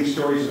amazing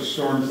stories of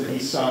storms that he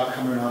saw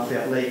coming off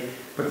that lake.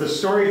 But the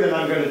story that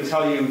I'm going to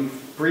tell you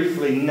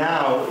briefly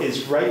now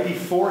is right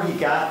before he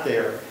got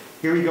there.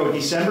 Here we go,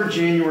 December,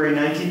 January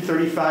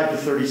 1935 to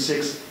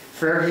 36,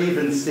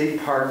 Fairhaven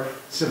State Park,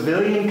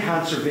 Civilian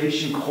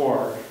Conservation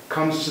Corps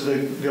comes to the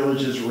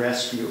village's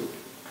rescue.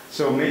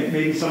 So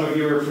maybe some of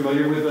you are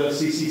familiar with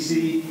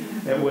CCC.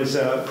 It was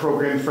a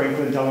program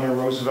Franklin Delano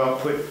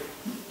Roosevelt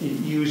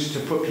used to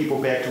put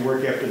people back to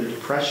work after the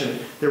Depression.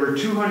 There were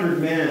 200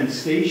 men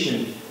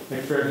stationed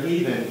at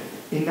Fairhaven.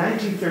 In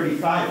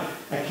 1935,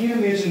 I can't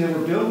imagine there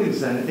were buildings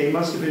then. They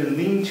must have been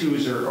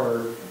lean-tos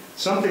or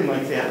something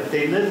like that. But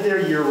they lived there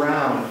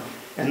year-round.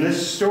 And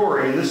this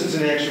story, and this is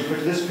an actual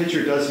picture, this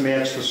picture does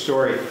match the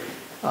story.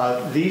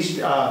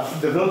 The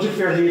village of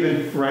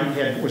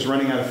Fairhaven was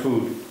running out of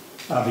food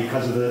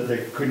because of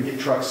they couldn't get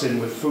trucks in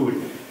with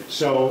food.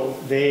 So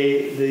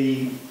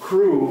the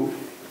crew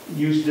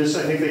used this,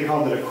 I think they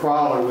called it a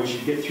crawler, which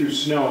you get through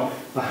snow.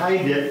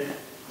 Behind it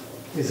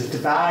is a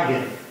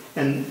toboggan.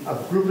 And a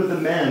group of the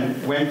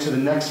men went to the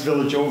next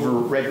village over,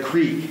 Red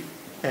Creek,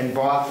 and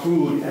bought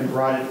food and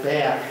brought it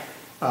back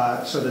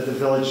so that the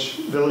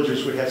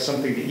villagers would have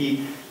something to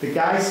eat. The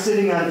guy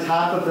sitting on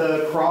top of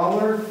the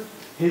crawler,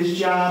 his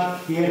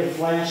job, he had a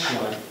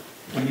flashlight.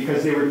 And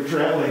because they were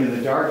traveling in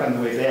the dark on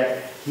the way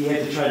back, he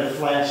had to try to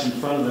flash in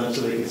front of them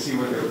so they could see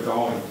where they were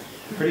going.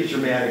 Pretty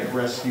dramatic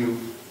rescue.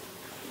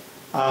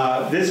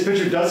 This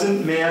picture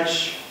doesn't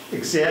match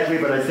exactly,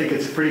 but I think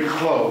it's pretty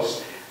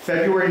close.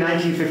 February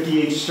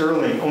 1958,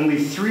 Sterling.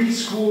 Only 3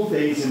 school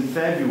days in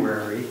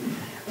February.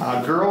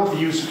 Girl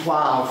views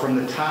plow from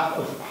the top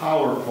of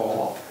power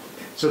pole.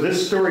 So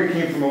this story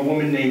came from a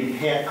woman named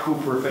Pat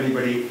Cooper, if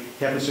anybody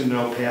happens to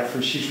know Pat,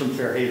 she's from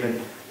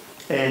Fairhaven.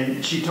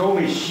 And she told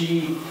me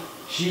she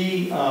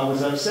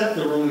was upset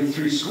there were only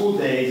 3 school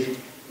days,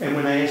 and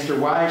when I asked her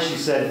why, she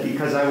said,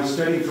 because I was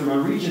studying for my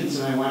regents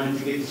and I wanted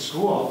to get to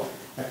school.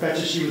 I bet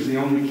you she was the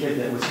only kid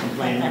that was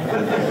complaining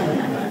about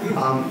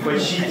that.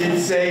 But she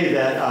did say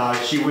that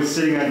she was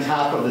sitting on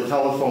top of the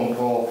telephone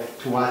pole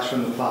to watch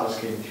when the plows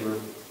came through.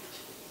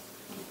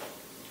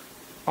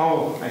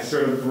 Oh, I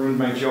sort of ruined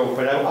my joke,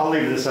 but I'll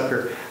leave this up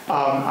here.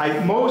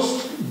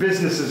 Most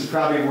businesses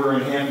probably were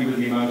unhappy with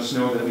the amount of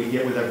snow that we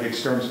get with our big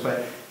storms,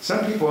 but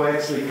some people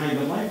actually kind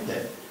of liked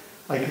it.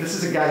 Like, this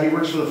is a guy, he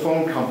works for the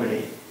phone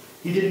company.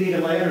 He didn't need a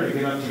ladder to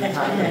get up to the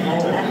top of the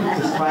pole,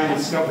 just climb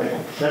the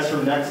snowbank. That's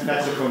from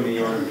Mexico, New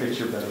York,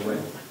 picture, by the way.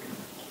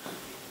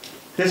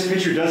 This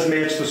picture does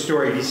match the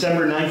story.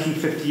 December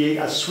 1958,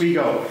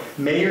 Oswego.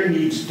 Mayor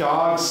needs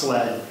dog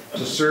sled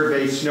to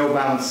survey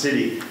snowbound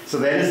city. So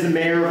that is the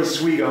mayor of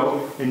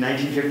Oswego in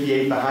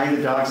 1958 behind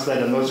the dog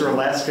sled, and those are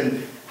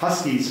Alaskan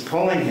Huskies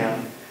pulling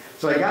him.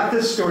 So I got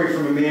this story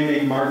from a man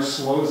named Mark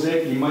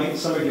Slozik.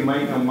 Some of you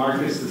might know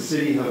Mark is the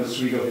city of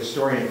Oswego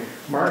historian.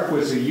 Mark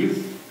was a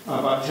youth,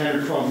 about 10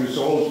 or 12 years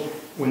old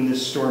when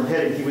this storm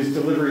hit. He was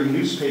delivering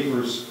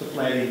newspapers the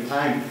Flagging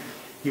Time.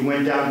 He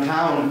went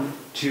downtown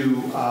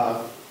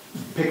to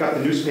pick up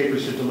the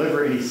newspapers to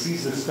deliver, and he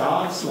sees this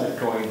dog sled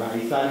going by.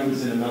 He thought he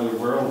was in another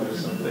world or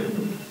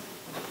something.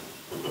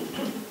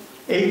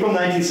 April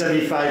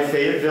 1975,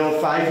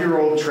 Fayetteville,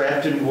 5-year-old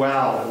trapped in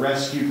well,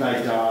 rescued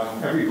by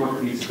dog. Every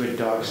book needs a good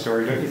dog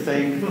story, don't you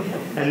think?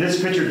 And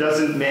this picture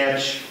doesn't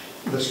match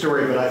the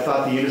story, but I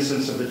thought the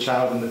innocence of the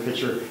child in the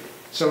picture.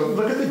 So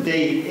look at the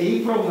date,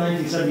 April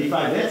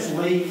 1975. That's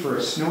late for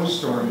a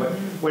snowstorm, but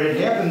what had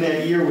happened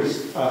that year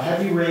was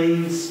heavy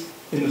rains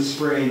in the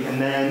spring, and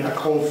then a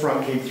cold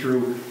front came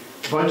through,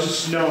 a bunch of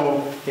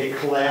snow, it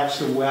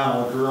collapsed a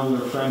well. A girl and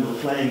her friend were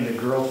playing, the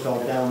girl fell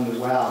down the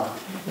well.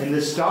 And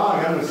this dog,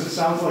 I don't know, this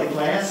sounds like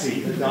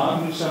Lassie. The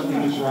dog knew something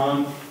was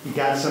wrong. He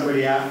got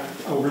somebody out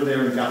over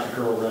there and got the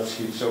girl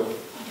rescued, so it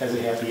has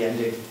a happy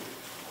ending.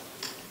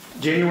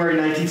 January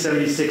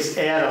 1976,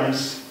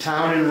 Adams,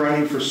 town and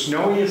running for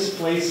snowiest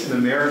place in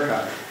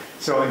America.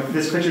 So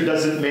this picture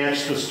doesn't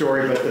match the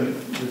story, but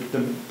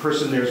the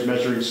person there is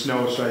measuring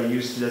snow, so I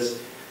used this.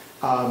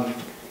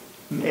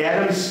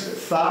 Adams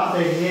thought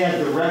they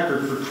had the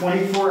record for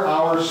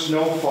 24-hour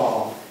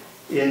snowfall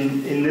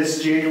in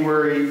this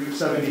January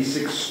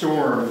 76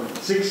 storm.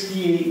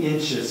 68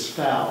 inches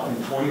fell in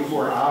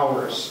 24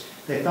 hours.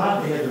 They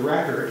thought they had the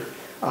record,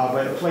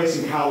 but a place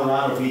in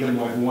Colorado beat them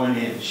like 1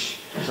 inch.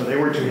 So they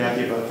weren't too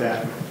happy about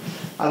that.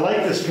 I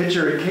like this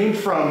picture. It came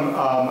from,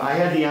 I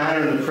had the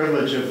honor and the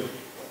privilege of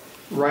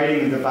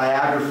writing the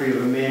biography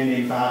of a man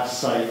named Bob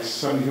Sykes.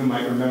 Some of you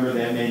might remember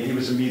that name. He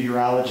was a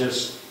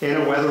meteorologist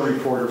and a weather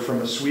reporter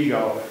from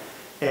Oswego.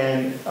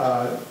 And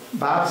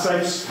Bob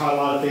Sykes taught a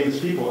lot of famous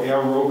people,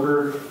 Al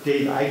Roker,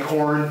 Dave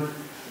Eichhorn,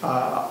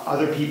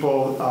 other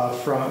people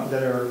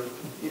that are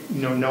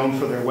known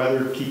for their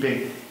weather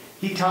keeping.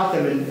 He taught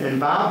them, and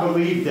Bob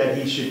believed that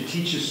he should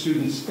teach his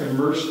students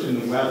immersed in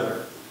the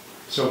weather.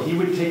 So he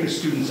would take his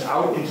students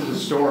out into the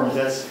storms.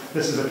 This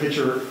is a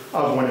picture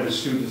of one of his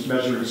students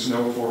measuring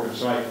snow for him.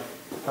 So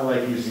I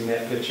like using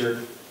that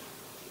picture.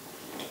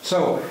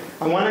 So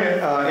I want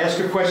to ask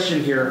a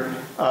question here.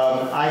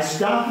 I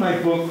stopped my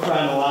book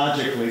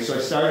chronologically, so I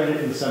started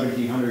it in the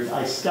 1700s.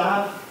 I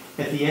stopped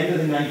at the end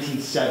of the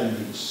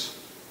 1970s.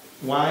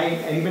 Why?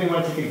 Anybody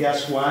want to take a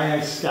guess why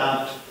I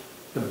stopped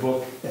the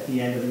book at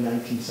the end of the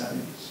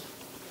 1970s?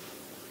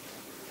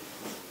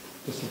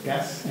 Just a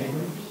guess?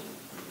 Anybody?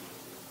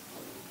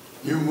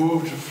 You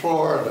moved to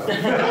Florida.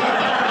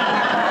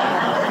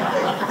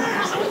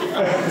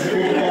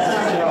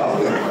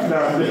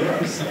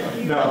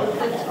 No.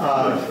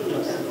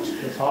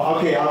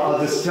 Okay, I'll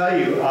just tell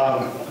you,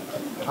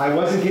 I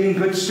wasn't getting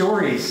good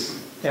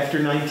stories after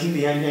the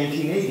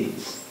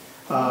 1980s.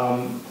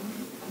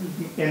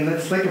 And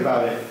let's think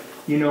about it.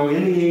 In the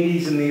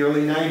 80s and the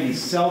early 90s,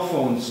 cell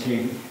phones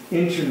came,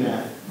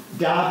 internet,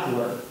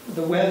 Doppler,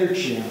 the Weather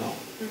Channel.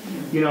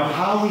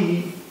 How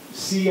we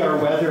see our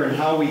weather and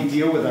how we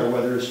deal with our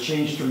weather has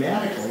changed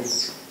dramatically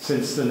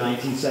since the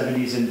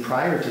 1970s and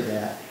prior to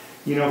that.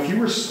 If you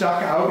were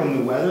stuck out in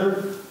the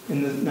weather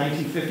in the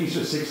 1950s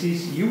or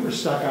 60s, you were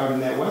stuck out in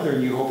that weather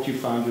and you hoped you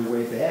found your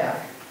way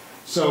back.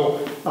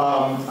 So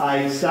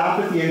I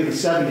stopped at the end of the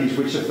 70s,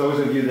 which if those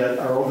of you that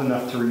are old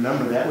enough to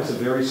remember, that was a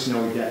very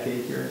snowy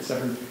decade here.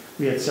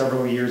 We had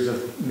several years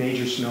of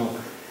major snow.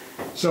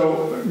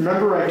 So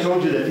remember I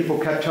told you that people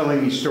kept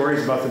telling me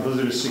stories about the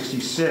blizzard of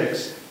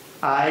 66.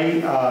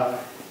 I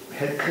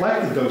had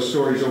collected those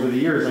stories over the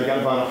years. I got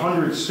about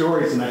 100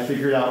 stories, and I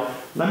figured out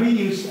let me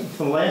use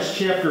the last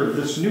chapter of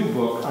this new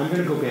book. I'm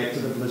going to go back to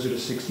the blizzard of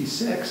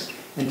 '66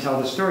 and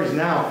tell the stories.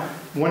 Now,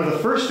 one of the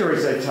first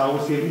stories I tell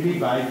was given to me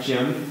by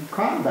Jim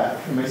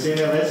Kronbeck. Am I saying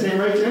that last name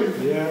right, Jim?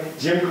 Yeah.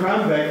 Jim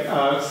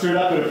Kronbeck stood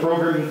up at a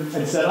program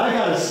and said, "I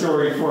got a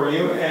story for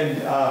you,"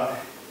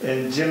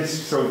 and Jim's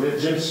story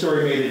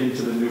made it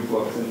into the new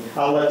book. And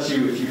I'll let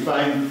you, if you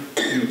find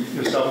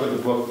yourself with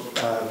the book,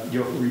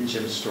 you'll read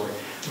Jim's story.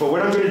 But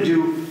what I'm going to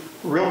do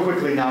real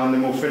quickly now, and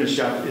then we'll finish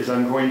up, is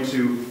I'm going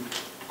to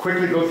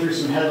quickly go through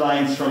some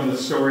headlines from the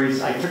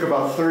stories. I took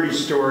about 30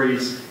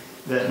 stories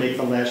that make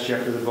the last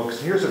chapter of the book.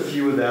 So here's a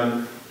few of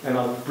them, and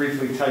I'll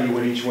briefly tell you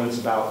what each one's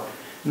about.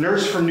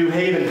 Nurse from New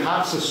Haven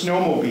hops a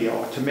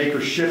snowmobile to make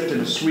her shift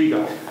in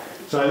Oswego.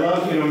 So I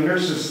love,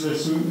 nurses,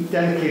 this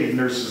dedicated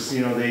nurses,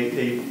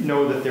 they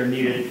know that they're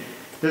needed.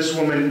 This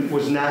woman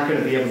was not going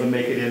to be able to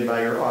make it in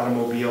by her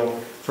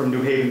automobile from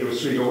New Haven to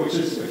Oswego, which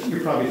is, if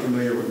you're probably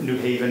familiar with New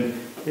Haven,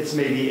 it's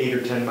maybe 8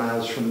 or 10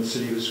 miles from the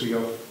city of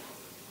Oswego.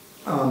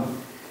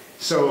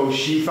 So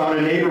she found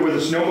a neighbor with a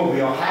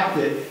snowmobile, hopped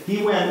it.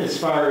 He went as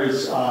far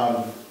as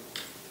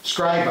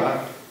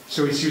Scriba,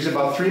 so she was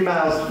about 3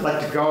 miles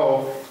left to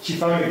go. She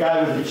found a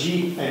guy with a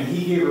Jeep, and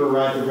he gave her a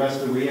ride the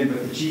rest of the way in,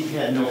 but the Jeep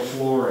had no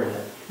floor in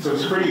it. So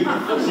it's a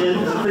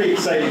pretty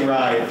exciting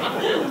ride.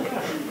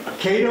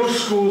 Cato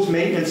School's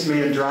maintenance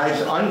man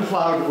drives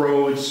unplowed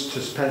roads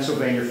to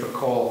Pennsylvania for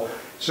coal.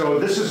 So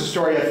this is a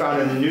story I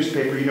found in the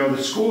newspaper.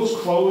 The schools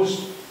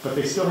closed, but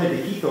they still had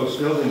to keep those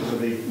buildings or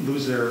they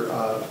lose their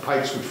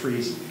pipes would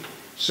freeze.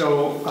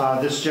 So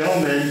this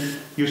gentleman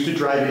used to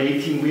drive an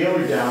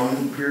 18-wheeler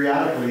down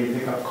periodically and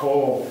pick up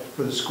coal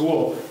for the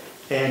school.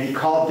 And he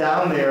called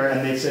down there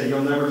and they said,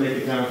 "You'll never make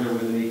it down here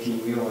with an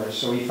 18-wheeler."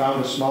 So he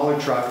found a smaller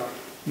truck,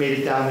 made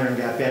it down there and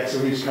got back. So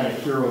he was kind of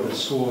hero of the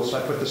school. So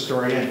I put the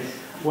story in.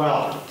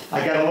 Well,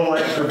 I got a little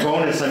extra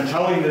bonus.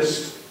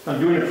 I'm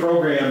doing a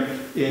program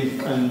in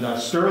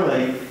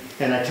Sterling,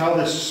 and I tell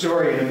this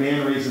story, and a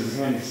man raises his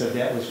hand and said,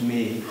 "That was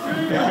me."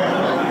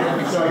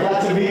 So I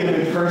got to meet him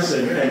in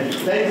person, and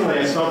thankfully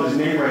I spelled his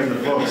name right in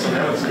the book, so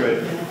that was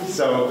good.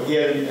 So he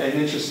had an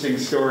interesting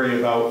story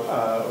about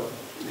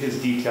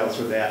his details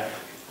with that.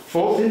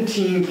 Fulton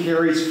teen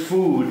carries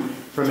food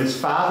from his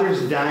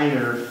father's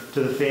diner to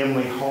the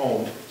family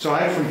home. So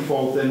I'm from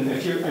Fulton.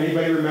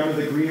 Anybody remember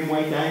the Green and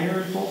White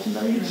Diner in Fulton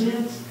by any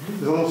chance?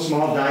 There's a little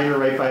small diner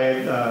right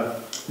by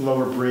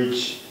Lower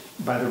Bridge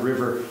by the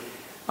river.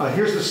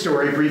 Here's the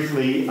story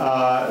briefly.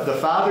 The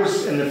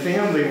fathers and the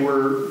family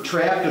were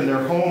trapped in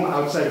their home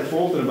outside of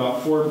Fulton,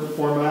 about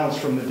 4 miles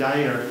from the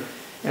diner,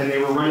 and they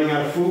were running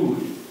out of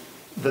food.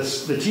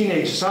 The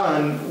teenage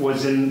son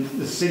was in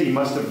the city,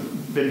 must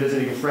have been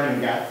visiting a friend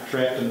and got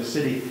trapped in the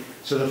city.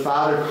 So the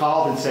father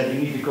called and said,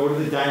 "You need to go to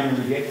the diner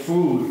to get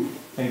food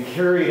and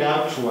carry it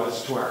out to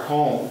us, to our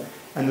home."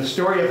 And the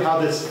story of how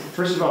this,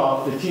 first of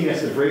all, the teen has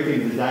to break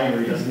into the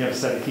diner, he doesn't have a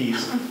set of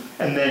keys,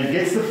 and then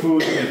gets the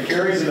food and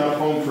carries it up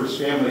home for his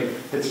family.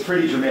 It's a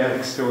pretty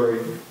dramatic story.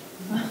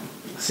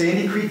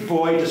 Sandy Creek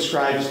boy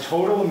describes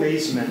total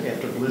amazement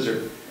after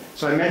blizzard.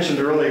 So I mentioned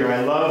earlier,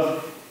 I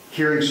love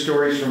hearing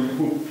stories from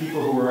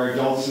people who are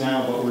adults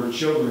now but were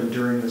children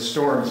during the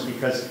storms,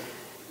 because,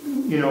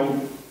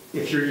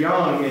 if you're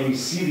young and you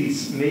see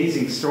these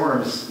amazing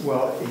storms,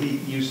 well, he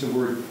used the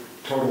word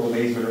total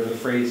amazement, or the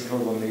phrase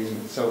total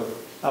amazement. So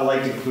I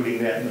liked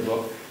including that in the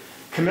book.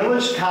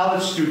 Camillage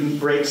college student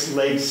breaks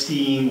leg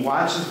skiing,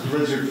 watches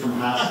blizzard from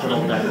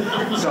hospital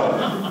bed. So,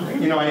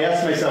 I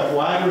asked myself,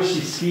 why was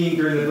she skiing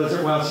during the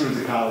blizzard? Well, she was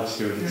a college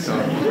student. So,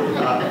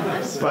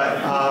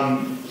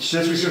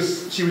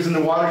 she was in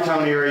the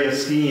Watertown area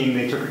skiing.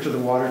 They took her to the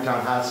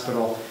Watertown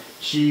hospital.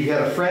 She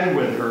had a friend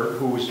with her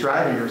who was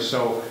driving her,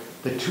 so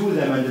the two of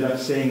them ended up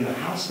staying in the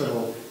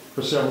hospital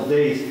for several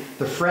days.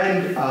 The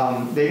friend,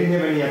 they didn't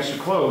have any extra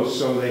clothes,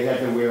 so they had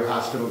to wear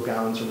hospital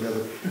gowns or whatever.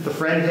 The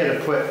friend had to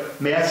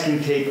put masking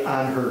tape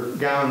on her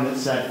gown that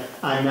said,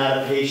 "I'm not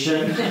a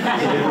patient," so they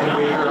didn't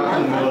wake her up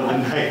in the middle of the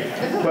night.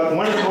 But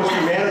one of the most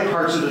dramatic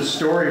parts of the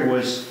story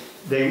was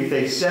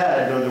they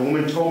said, or the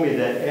woman told me,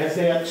 that as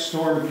that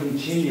storm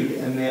continued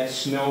and that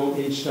snow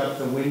inched up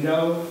the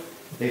window,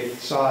 they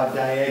saw a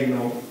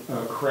diagonal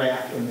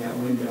crack in that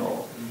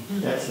window.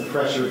 That's the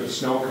pressure of the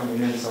snow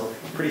coming in, so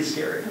pretty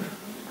scary.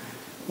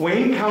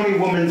 Wayne County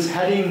woman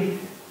heading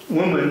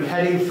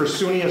for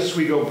SUNY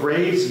Oswego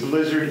braves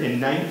blizzard in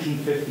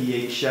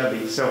 1958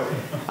 Chevy. So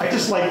I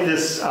just like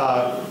this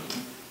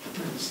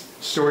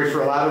story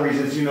for a lot of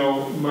reasons.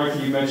 Martha,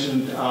 you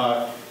mentioned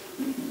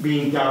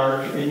being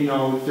dark, and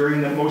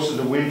during most of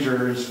the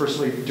winter,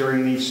 especially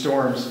during these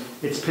storms,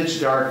 it's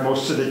pitch dark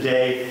most of the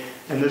day.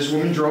 And this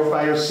woman drove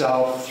by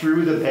herself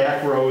through the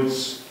back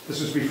roads. This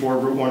was before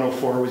Route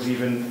 104 was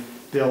even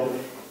built.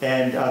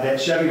 And that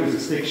Chevy was a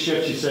stick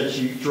shift. She said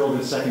she drove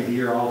in second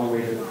gear all the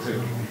way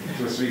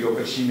to Oswego,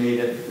 but she made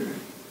it.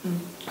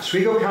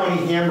 Oswego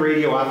County ham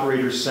radio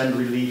operators send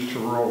relief to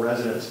rural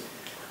residents.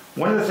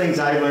 One of the things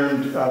I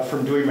learned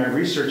from doing my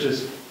research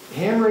is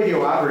ham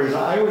radio operators,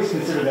 I always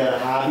consider that a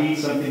hobby,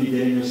 something you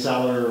did in your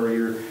cellar or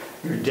your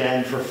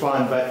den for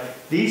fun, but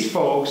these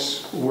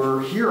folks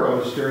were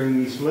heroes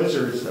during these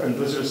blizzards, and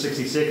Blizzard of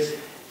 66.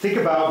 Think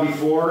about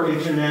before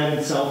internet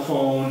and cell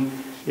phone,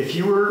 if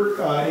you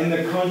were in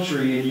the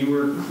country and you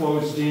were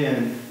closed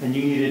in and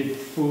you needed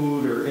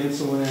food or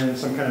insulin,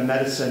 some kind of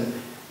medicine,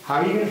 how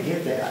are you going to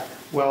get that?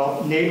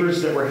 Well,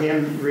 neighbors that were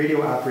ham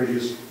radio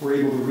operators were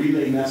able to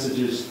relay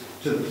messages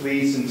to the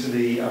police and to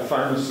the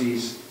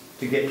pharmacies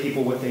to get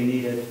people what they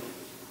needed.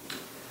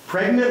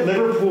 Pregnant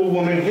Liverpool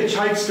woman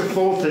hitchhikes to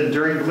Fulton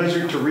during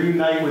blizzard to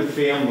reunite with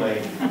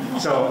family.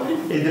 So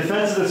in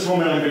defense of this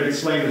woman, I'm going to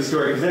explain the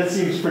story because that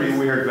seems pretty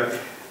weird,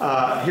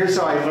 but here's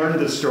how I learned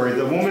this story.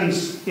 The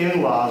woman's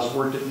in-laws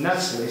worked at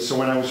Nestle, so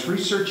when I was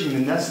researching the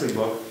Nestle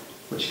book,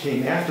 which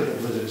came after the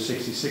Blizzard of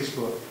 66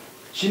 book,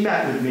 she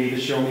met with me to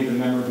show me the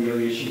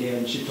memorabilia she had,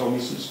 and she told me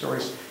some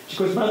stories. She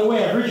goes, by the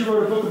way, I heard you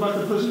wrote a book about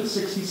the Blizzard of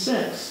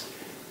 66.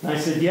 And I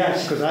said,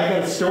 yes. She goes, I got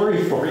a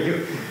story for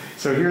you.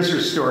 So here's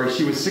her story.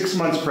 She was 6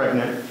 months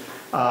pregnant,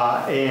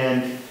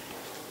 and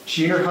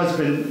she and her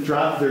husband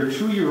dropped their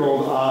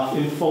 2-year-old off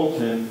in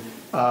Fulton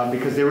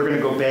because they were going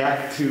to go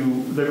back to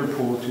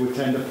Liverpool to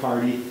attend a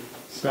party,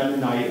 spend the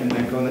night, and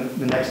then go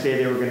the next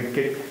day they were going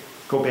to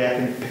go back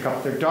and pick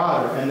up their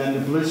daughter. And then the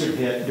blizzard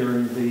hit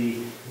during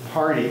the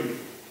party.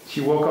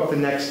 She woke up the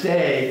next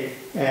day,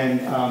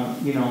 and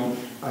you know,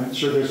 I'm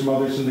sure there's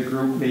mothers in the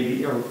group,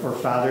 maybe, or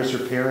fathers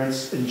or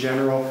parents in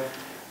general.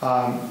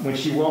 When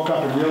she woke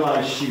up and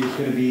realized she was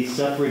going to be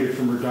separated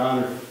from her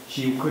daughter,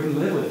 she couldn't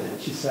live with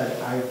it. She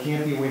said, I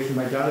can't be away from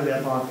my daughter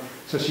that long.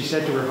 So she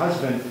said to her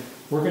husband,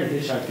 we're going to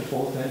hitchhike to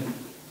Fulton.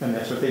 And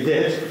that's what they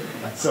did.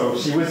 So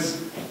she made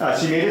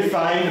it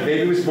fine. The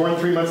baby was born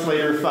 3 months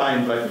later,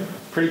 fine, but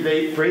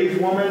pretty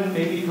brave woman,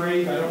 maybe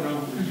brave, I don't know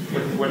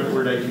what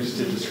word I used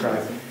to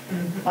describe.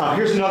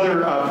 Here's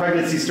another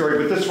pregnancy story,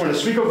 but this one,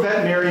 Oswego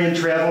veterinarian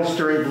travels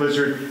during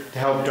blizzard to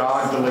help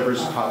dog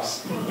delivers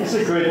pups. It's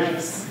a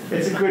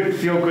good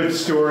feel-good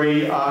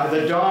story.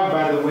 The dog,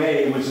 by the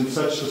way, was in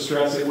such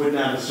distress it would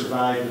not have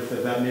survived if the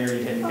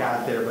veterinarian hadn't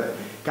got there, but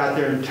got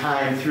there in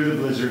time through the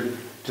blizzard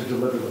to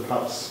deliver the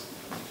pups.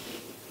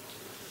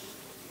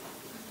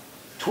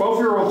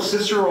 12-year-old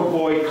Cicero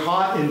boy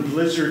caught in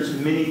blizzard's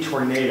mini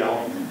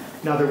tornado.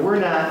 Now, there were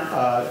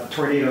not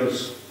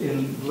tornadoes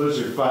in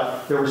blizzard,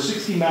 but there were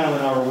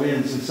 60-mile-an-hour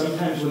winds, and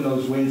sometimes when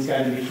those winds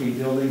got in between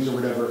buildings or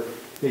whatever,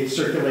 they'd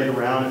circulate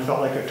around and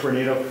felt like a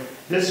tornado.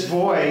 This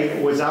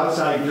boy was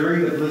outside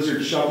during the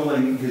blizzard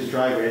shoveling his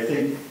driveway. I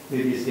think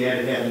maybe his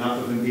dad had had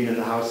enough of him being in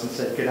the house and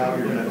said, get out,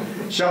 you're going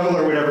to shovel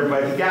or whatever,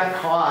 but he got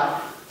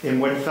caught in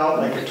what felt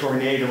like a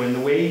tornado, and the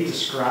way he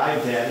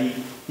described that,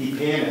 he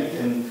panicked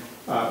and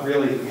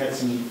really had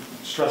some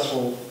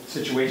stressful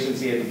situations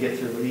he had to get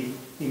through, but he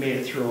made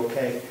it through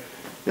okay.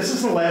 This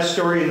is the last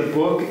story in the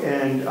book,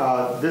 and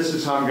this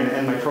is how I'm going to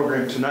end my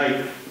program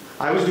tonight.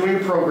 I was doing a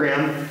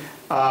program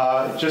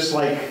just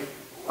like,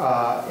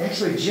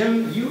 actually,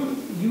 Jim,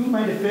 you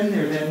might have been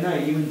there that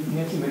night. You and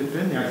Nancy might have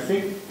been there. I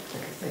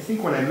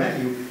think when I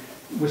met you,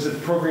 was it the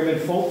program in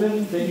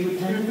Fulton that you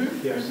attended?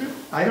 Mm-hmm. Yes.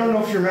 Mm-hmm. I don't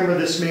know if you remember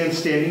this man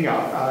standing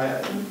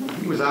up.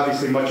 He was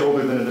obviously much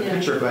older than in the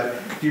picture,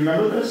 but do you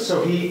remember this?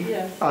 So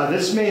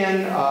this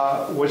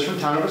man was from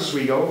town of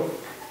Oswego,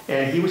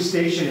 and he was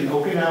stationed in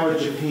Okinawa,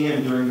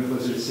 Japan during the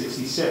blizzard of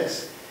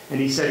 66. And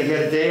he said he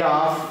had a day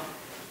off,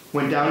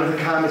 went down to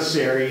the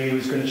commissary, he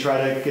was going to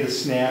try to get a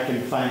snack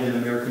and find an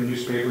American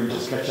newspaper and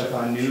just catch up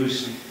on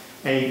news.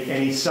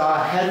 And he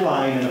saw a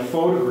headline and a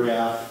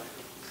photograph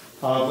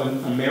of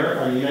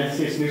a United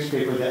States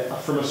newspaper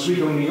from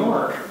Oswego, New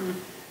York,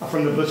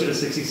 from the blizzard of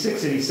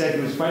 66. And he said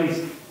to his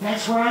buddies,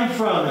 that's where I'm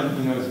from.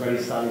 And his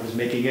buddies thought he was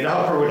making it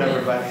up or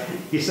whatever, but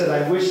he said,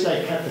 I wished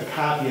I kept a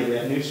copy of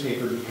that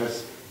newspaper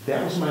because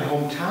that was my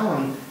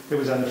hometown that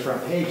was on the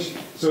front page.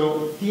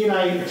 So he and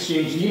I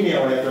exchanged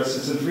email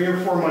addresses, and 3 or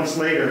 4 months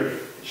later,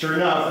 sure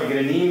enough, I get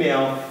an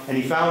email, and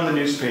he found the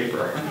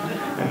newspaper.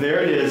 And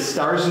there it is,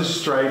 Stars and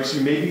Stripes.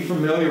 You may be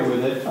familiar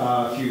with it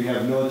if you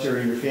have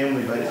military in your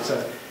family, but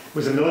it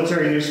was a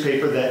military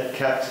newspaper that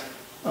kept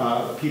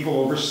people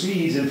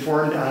overseas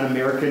informed on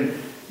American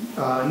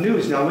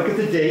news. Now look at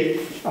the date,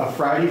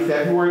 Friday,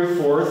 February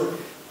 4th.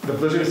 The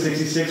blizzard of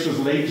 66 was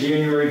late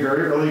January,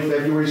 very early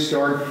February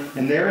storm.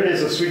 And there it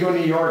is, Oswego,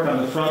 New York, on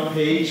the front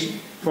page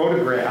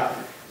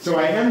photograph. So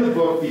I end the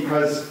book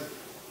because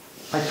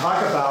I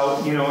talk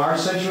about, our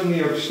central New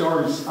York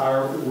storms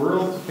are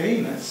world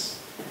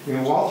famous.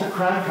 Walter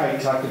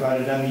Cronkite talked about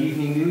it on the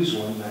evening news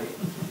one night.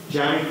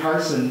 Johnny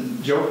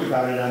Carson joked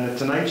about it on the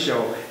Tonight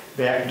Show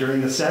back during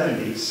the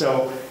 70s.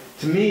 So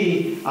to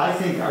me, I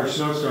think our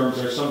snowstorms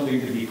are something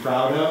to be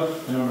proud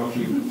of. I don't know if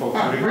you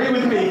folks would agree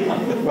with me,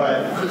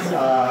 but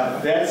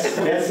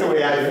that's the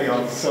way I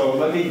feel. So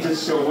let me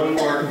just show one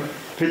more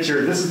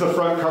picture. This is the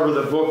front cover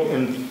of the book,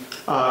 and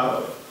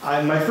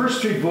my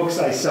first 3 books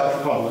I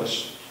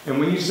self-published. And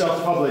when you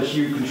self-publish,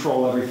 you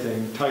control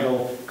everything,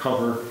 title,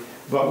 cover.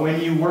 But when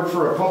you work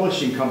for a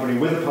publishing company,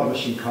 with a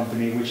publishing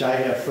company, which I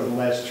have for the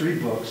last 3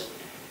 books,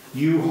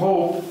 you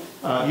hope,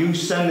 you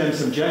send them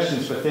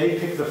suggestions, but they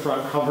pick the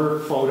front cover,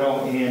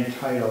 photo, and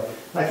title.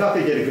 I thought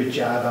they did a good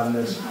job on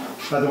this.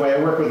 By the way, I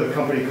work with a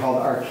company called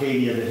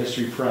Arcadia, the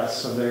History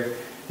Press, so they're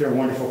a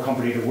wonderful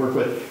company to work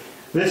with.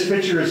 This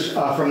picture is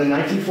from the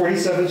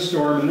 1947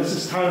 storm, and this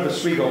is town of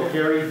Oswego,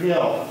 Perry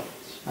Hill.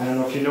 I don't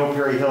know if you know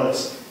Perry Hill.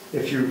 It's,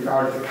 if you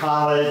are at the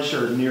college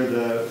or near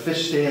the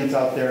fish stands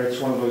out there, it's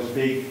one of those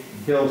big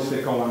hills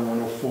that go on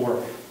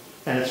 104.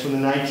 And it's from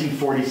the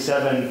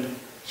 1947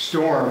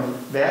 storm.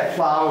 That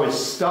plow is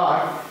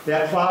stuck.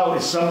 That plow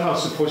is somehow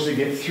supposed to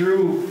get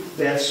through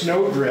that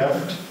snow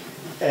drift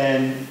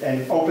and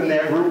open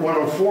that Route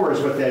 104 is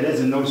what that is.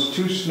 And those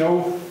two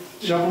snow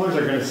shovelers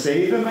are going to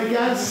save him, I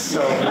guess.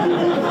 So,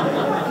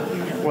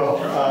 well,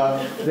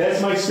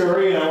 that's my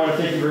story, and I want to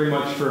thank you very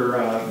much for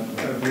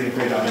being a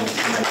great audience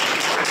tonight.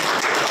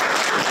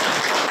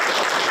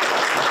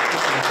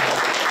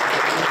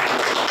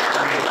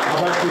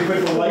 I'll actually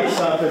put the lights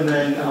up, and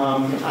then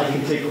I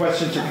can take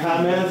questions or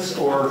comments,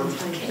 or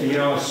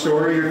a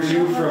story or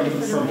two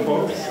from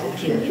folks.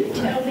 Can you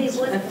tell me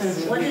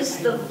what is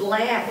the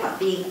black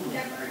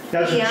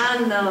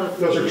beyond the?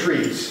 Those are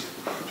trees.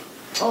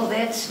 Oh,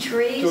 that's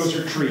trees? Those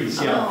are trees,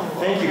 yeah. Oh,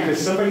 Thank you, because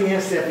somebody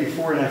asked that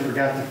before and I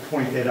forgot to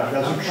point that out.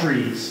 Those are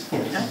trees.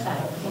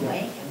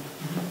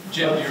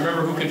 Jim, do you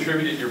remember who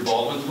contributed your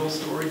Baldwinsville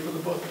story for the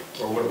book,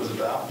 or what it was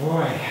about?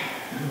 Boy,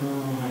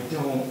 I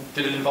don't.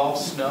 Did it involve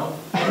snow?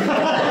 No.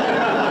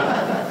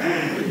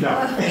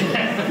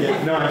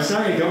 Yeah, no, I'm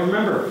sorry, I don't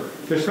remember.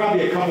 There's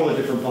probably a couple of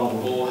different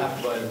Baldwins. Well, we'll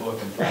have to buy the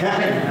book.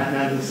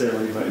 Not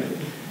necessarily, but.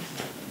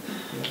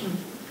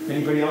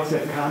 Anybody else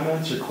have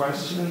comments or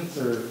questions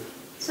or?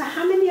 So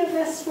how many of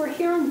us were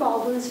here in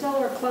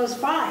Baldwinsville or close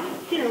by,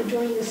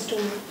 during the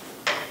storm?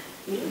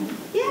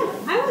 Yeah,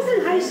 I was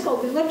in high school.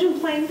 We lived in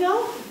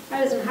Plainville.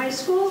 I was in high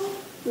school.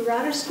 We were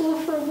out of school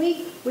for a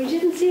week. We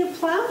didn't see a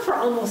plow for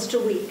almost a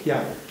week.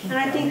 Yeah. And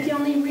I think the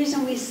only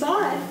reason we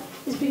saw it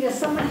is because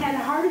someone had a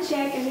heart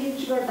attack and needed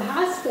to go to the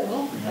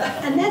hospital.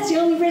 And that's the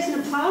only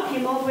reason the plow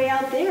came all the way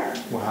out there.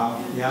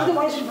 Wow, yeah.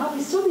 Otherwise, we'd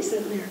probably still be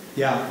sitting there.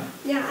 Yeah.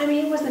 Yeah, I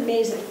mean, it was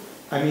amazing.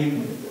 I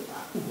mean,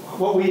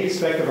 what we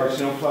expect of our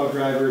snowplow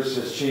drivers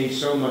has changed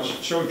so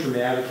much, so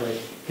dramatically.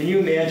 Can you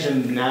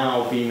imagine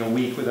now being a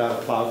week without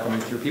a plow coming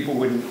through? People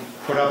wouldn't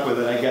put up with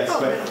it, I guess.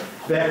 But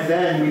back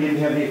then, we didn't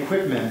have the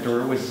equipment,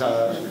 or it was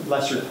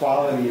lesser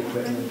quality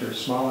equipment or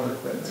smaller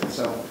equipment.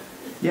 So,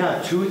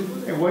 yeah,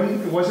 it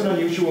wasn't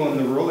unusual in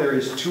the rural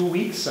areas. 2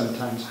 weeks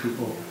sometimes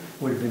people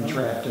would have been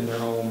trapped in their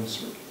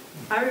homes.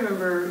 I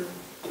remember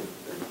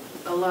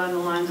along the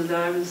lines of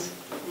that, I was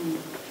in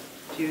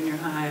junior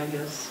high, I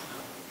guess,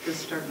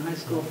 just starting high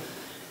school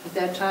at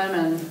that time,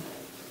 and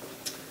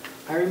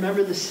I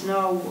remember the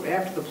snow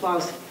after the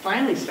plows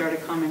finally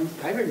started coming.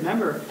 I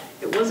remember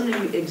it wasn't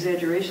an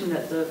exaggeration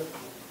that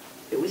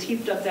it was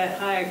heaped up that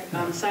high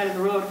on the side of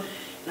the road,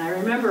 and I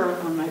remember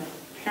when my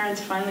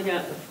parents finally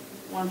got the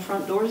one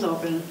front doors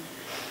open,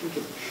 we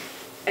could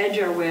edge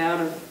our way out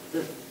of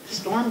the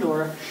storm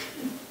door.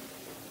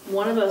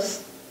 One of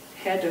us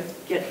had to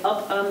get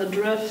up on the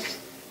drifts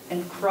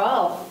and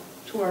crawl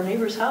to our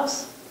neighbor's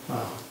house.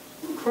 Wow.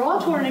 Crawl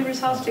to our neighbor's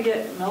house to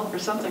get milk or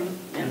something.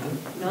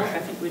 Milk, I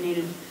think we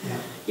needed.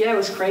 Yeah, it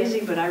was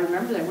crazy, but I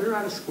remember that we were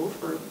out of school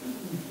for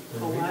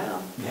a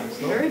while. Yeah,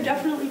 very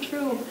definitely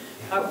true.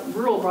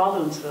 Rural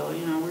Baldwinsville,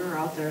 we were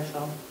out there,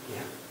 so.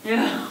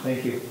 Yeah.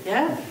 Thank you.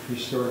 Yeah. Thank you for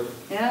your story.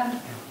 Yeah.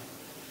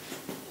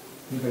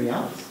 Anybody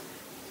else?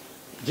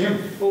 Jim?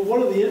 Well,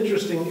 one of the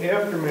interesting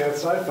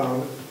aftermaths I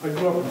found, I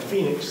grew up in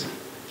Phoenix,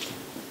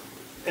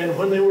 and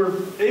when they were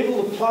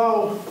able to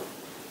plow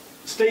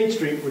State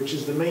Street, which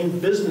is the main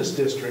business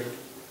district,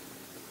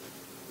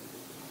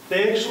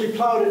 they actually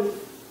plowed it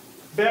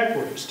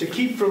backwards to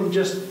keep from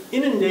just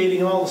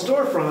inundating all the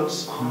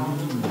storefronts.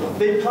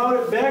 They plowed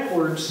it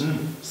backwards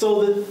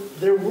so that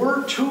there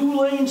were 2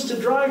 lanes to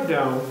drive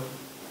down,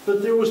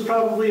 but there was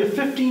probably a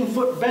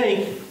 15-foot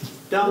bank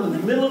down the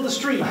middle of the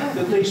street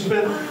that they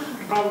spent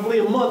probably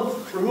a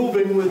month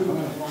removing with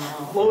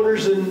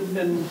loaders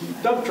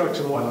and dump trucks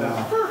and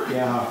whatnot.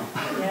 Yeah.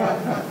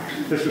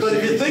 But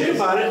if you think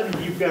about it,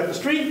 you've got the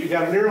street, you've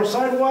got a narrow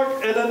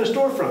sidewalk, and then the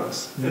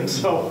storefronts. And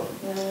so,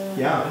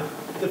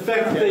 the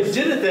fact that they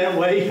did it that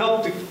way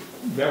helped to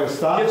that was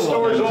thoughtful. Get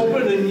stores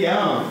open and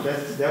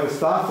that was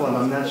thoughtful, and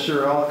I'm not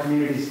sure all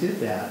communities did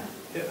that.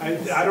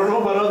 I don't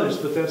know about others,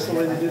 but that's the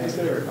way they did it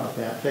there. About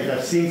that. In fact,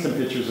 I've seen some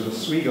pictures of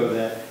Oswego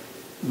that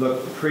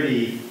look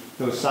pretty.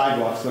 Those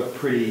sidewalks look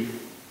pretty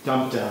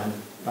dumped on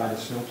by the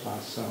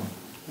snowplows. So,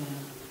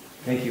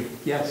 thank you.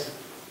 Yes.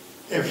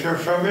 If you're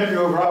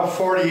familiar with Route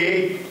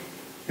 48,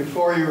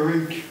 before you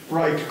reach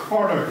Wright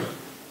Corners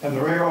and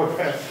the railroad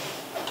path,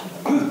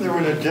 there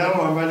was a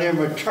gentleman by the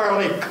name of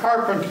Charlie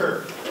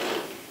Carpenter,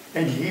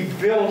 and he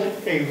built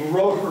a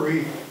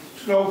rotary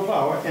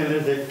snowplow. And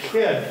as a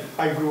kid,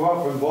 I grew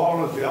up in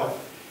Baldwinsville.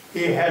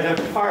 He had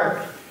it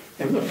parked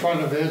in the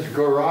front of his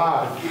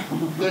garage.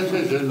 This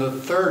is in the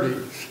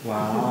 30s.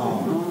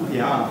 Wow.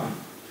 Yeah.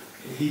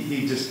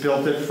 He just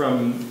built it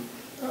from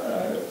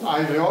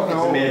I don't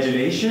know. His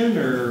imagination,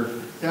 or?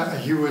 Yeah,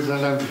 he was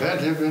an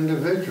inventive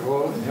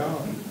individual. Yeah.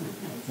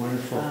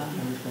 Wonderful.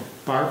 Wonderful.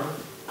 Barb?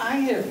 I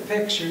have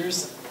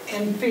pictures,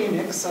 in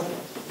Phoenix, of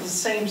the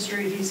same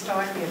street he's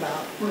talking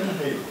about,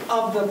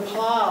 of the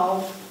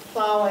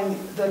plowing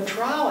the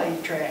trolley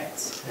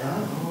tracks.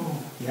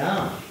 Oh,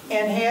 yeah.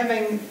 And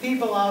having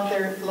people out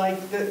there, like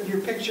your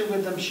picture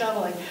with them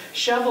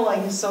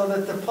shoveling so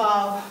that the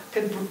plow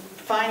could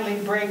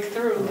finally break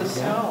through the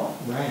snow.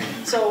 Right.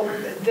 So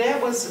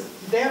that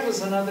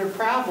was another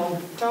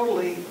problem,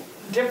 totally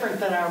different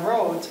than our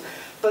roads.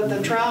 But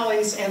the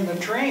trolleys and the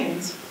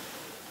trains.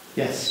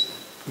 Yes.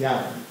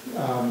 Yeah.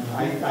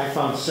 I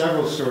found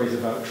several stories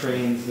about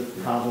trains, the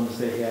problems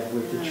they had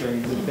with the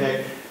trains. In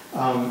fact,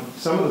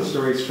 some of the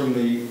stories from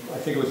I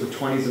think it was the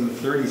 20s and the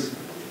 30s,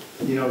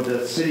 you know,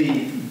 the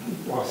city,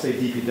 I'll say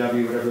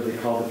DPW, whatever they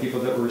call the people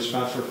that were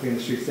responsible for cleaning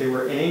the streets, they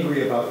were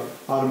angry about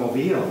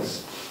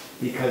automobiles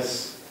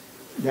because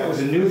that was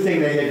a new thing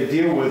they had to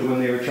deal with when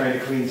they were trying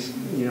to clean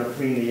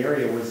the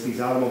area, was these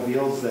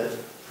automobiles that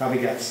probably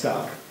got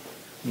stuck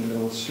in the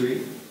middle of the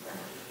street.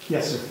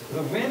 Yes, sir.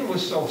 The wind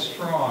was so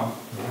strong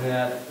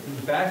that in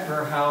the back of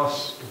our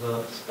house,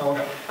 the snow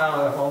got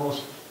piled up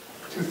almost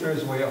 2/3 of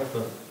the way up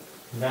the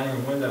dining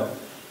room window.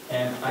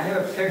 And I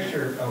have a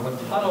picture of a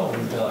tunnel we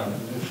dug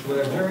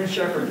with a German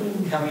Shepherd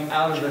coming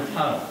out of the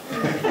tunnel.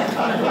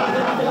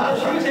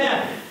 She was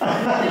happy.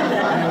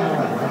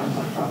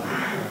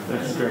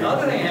 That's great. The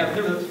other thing happened,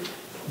 there was a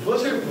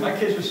blizzard, my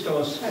kids were still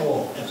in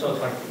school, and so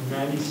it's like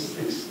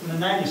 96, in the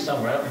 90s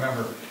somewhere, I don't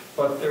remember.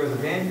 But there was a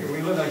Van,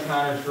 we lived on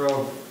Cottage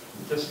Road,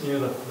 just near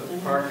the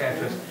park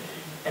entrance,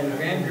 and the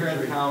Van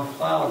Buren town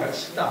plow got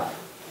stuck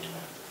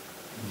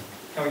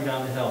coming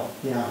down the hill.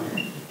 Yeah.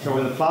 So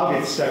when the plow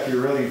gets stuck,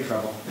 you're really in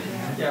trouble.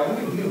 Yeah,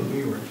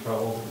 we were in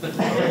trouble.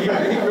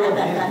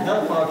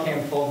 Another plow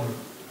came forward,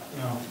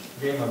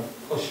 gave him a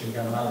push and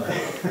got him out of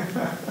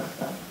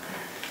there.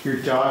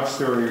 Your dog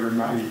story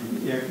reminded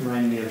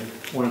me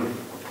of one of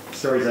the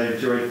stories I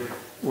enjoyed.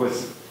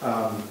 Was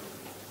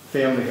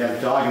family had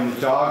a dog, and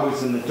the dog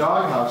was in the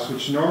doghouse,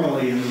 which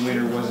normally in the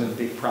winter wasn't a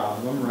big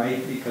problem,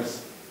 right?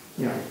 Because,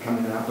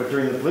 coming out. But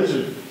during the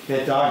blizzard,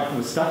 that dog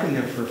was stuck in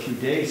there for a few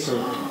days,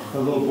 so the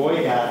little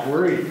boy got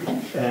worried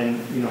and,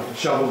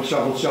 shoveled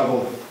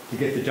to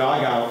get the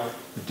dog out.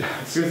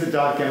 As soon as the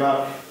dog came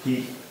out,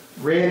 he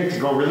ran to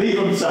go relieve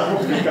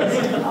himself because,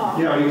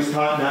 he was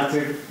taught not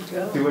to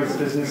do his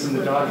business in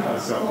the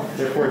doghouse. So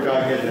that poor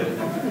dog had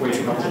to wait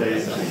a couple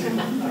days.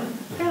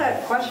 I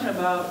had a question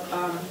about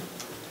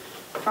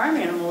farm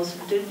animals.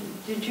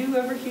 Did you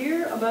ever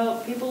hear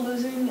about people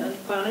losing a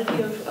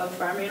quantity of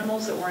farm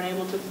animals that weren't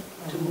able to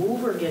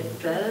move or get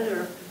fed?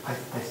 Or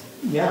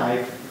Yeah,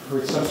 I've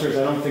heard some stories.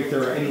 I don't think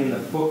there are any in the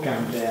book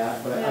on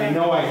that, but I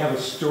know I have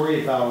a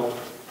story about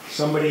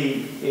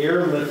somebody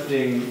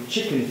airlifting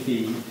chicken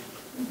feed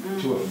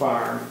to a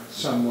farm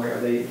somewhere.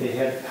 They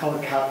had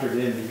helicoptered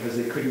in because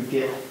they couldn't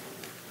get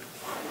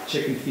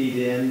chicken feed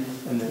in,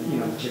 and then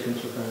the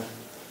chickens were going to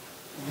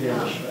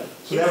perish.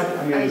 So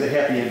that, it was a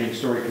happy ending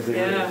story because they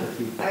were able to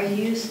feed. Are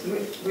you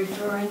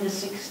referring to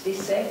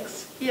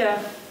 66?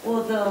 Yeah.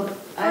 Well,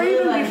 I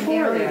live on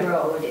Ferry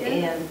Road,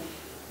 and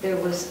there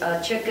was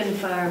a chicken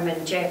farm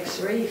in Jack's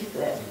Reef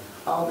that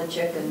all the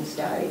chickens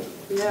died.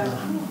 Yeah.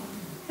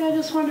 Yeah, I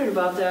just wondered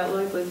about that,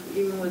 like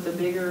even with the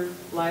bigger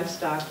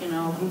livestock,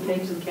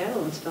 pigs and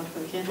cattle and stuff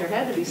like that. There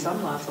had to be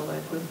some loss of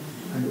life with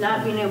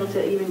not being able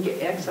to even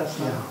get access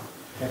to them.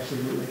 Yeah,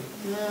 absolutely.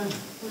 Yeah.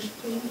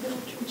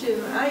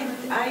 Jim,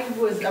 I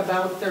was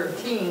about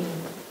 13,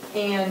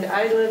 and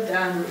I lived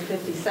on Route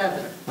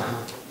 57.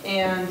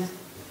 And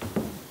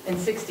in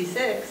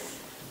 66,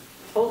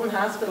 Fulton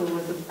Hospital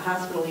was the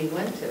hospital you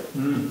went to.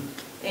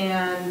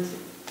 And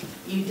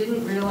you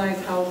didn't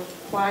realize how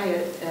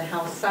quiet and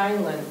how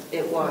silent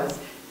it was.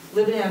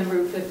 Living on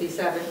Route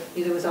 57,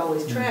 there was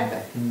always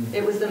traffic.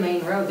 It was the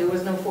main road. There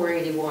was no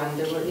 481.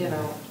 There were,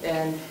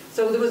 and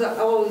so there was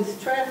always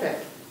traffic.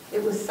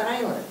 It was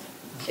silent,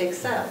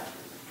 except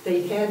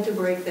they had to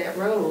break that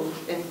road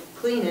and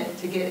clean it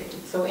to get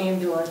so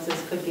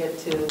ambulances could get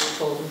to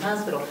Fulton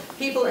Hospital.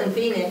 People in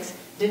Phoenix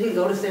didn't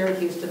go to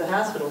Syracuse to the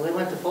hospital. They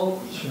went to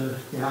Fulton. Sure.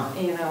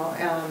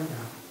 Yeah.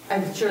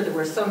 I'm sure there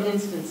were some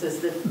instances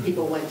that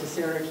people went to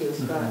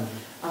Syracuse, but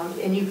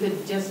and you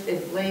could just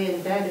lay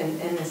in bed and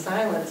in the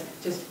silence,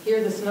 just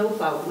hear the snow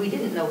plow. We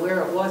didn't know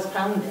where it was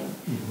pounding,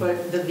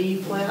 but the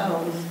V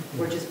plows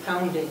were just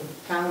pounding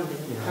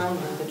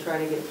to try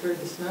to get through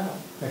the snow.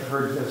 I've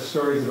heard the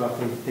stories about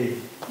they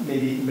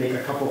maybe make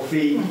a couple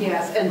feet.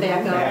 Yes, and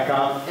back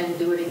up and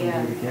do it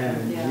again.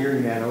 And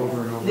hearing that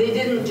over and over. They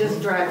didn't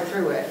just drive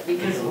through it,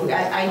 because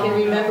I can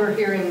remember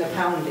hearing the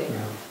pounding.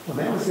 Yeah. Well,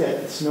 that was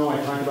that snow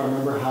I talked about.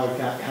 Remember how it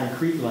got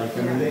concrete-like?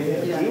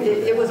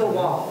 It was a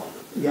wall.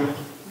 Yeah.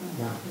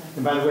 Yeah.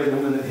 And by the way, the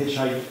woman that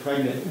hitchhiked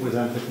pregnant was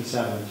on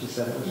 57. She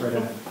said it was right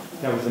on.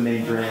 That was the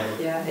main drag.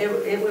 Yeah,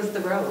 it was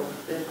the road.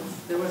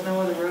 There was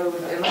no other road.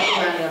 Unless you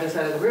were on the other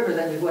side of the river,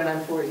 then you went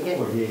on 48.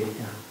 48, yeah.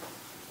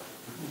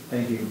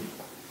 Thank you.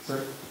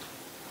 Sir?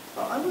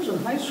 I was in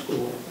high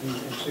school in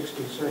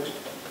 66,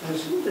 and it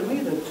seemed to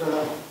me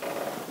that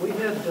we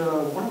had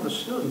one of the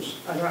students,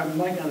 I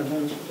might not have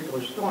been this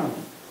particular storm,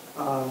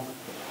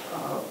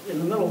 in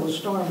the middle of the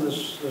storm,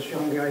 this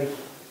young guy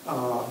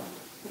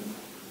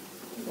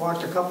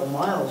walked a couple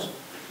miles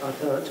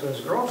to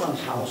his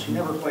girlfriend's house. He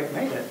never quite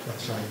made it.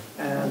 That's right.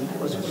 And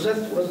was it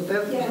the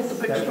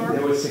big That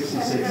storm? was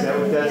 66.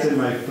 That's in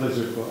my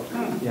Blizzard book.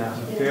 Yeah,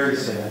 very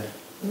sad.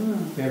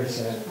 Very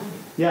sad.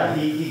 Yeah,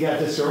 he got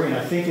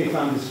disoriented. I think they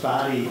found his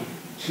body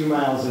 2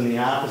 miles in the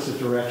opposite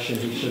direction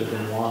he should have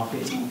been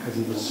walking because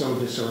he was so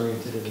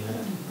disoriented in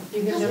that.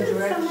 Wasn't it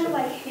somewhere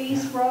like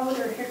Hayes Road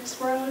or Hicks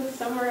Road,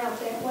 somewhere out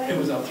that way? It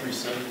was out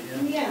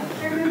 370, Yeah,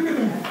 I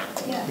remember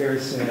that, yeah.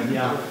 Very sad,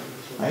 yeah.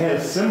 I had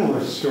a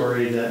similar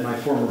story that my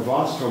former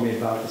boss told me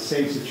about, the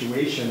same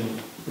situation.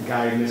 The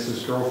guy missed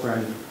his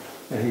girlfriend,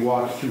 and he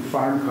walked through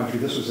farm country.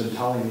 This was in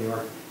Tully, New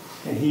York.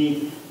 And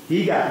he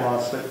got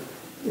lost, but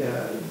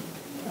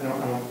I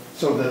don't.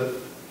 So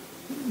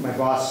my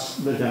boss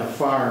lived on a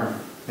farm,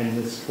 and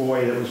this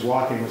boy that was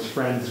walking was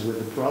friends with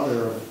the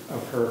brother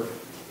of her,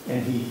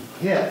 and he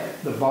hit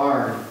the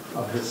barn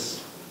of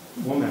this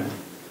woman.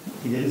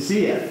 He didn't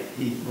see it.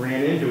 He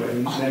ran into it,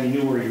 and then he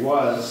knew where he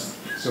was,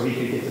 so he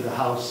could get to the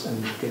house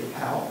and get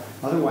help.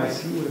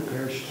 Otherwise, he would have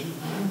perished too.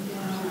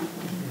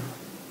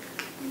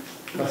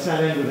 Let's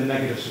not end with a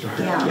negative story.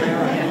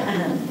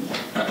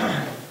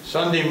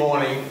 Sunday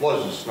morning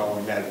wasn't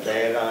snowing that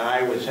bad, and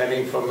I was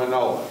heading from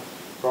Manoa,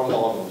 from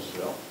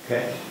Lawrenceville.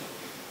 Okay.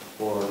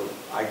 Where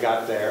I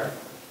got there,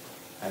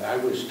 and I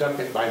was stuck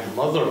at my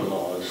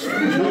mother-in-law's for 2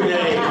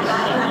 days.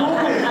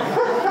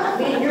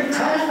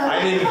 I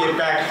didn't get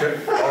back to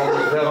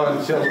Lawrenceville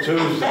until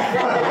Tuesday.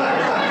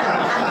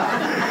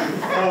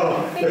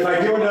 Oh, if I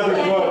do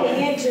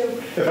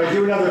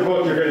another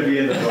book, you're going to be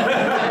in the book.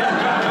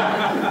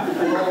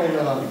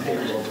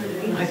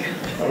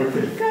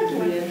 Okay.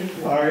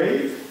 All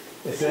right.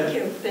 Thank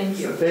you. Thank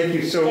you. Thank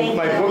you. So Thank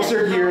my you. books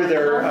are here.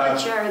 They're How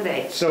much are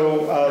they?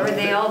 so Or are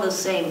they all the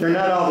same? they're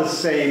not all the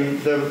same.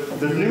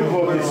 The new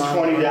book is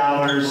 $20.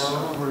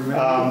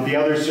 The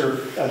others are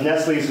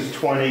Nestle's is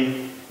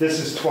 20. This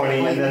is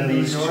 20, and then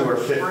these two are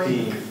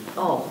 15.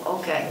 Oh,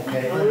 okay.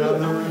 Okay.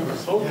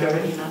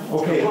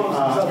 Okay.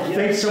 Okay.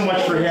 Thanks so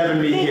much for having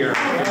me here.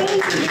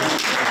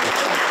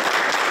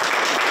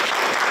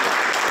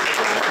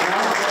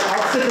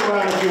 Stick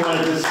around if you want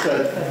to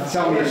just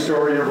tell me a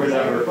story or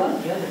whatever.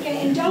 Okay,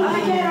 and don't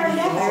forget our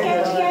next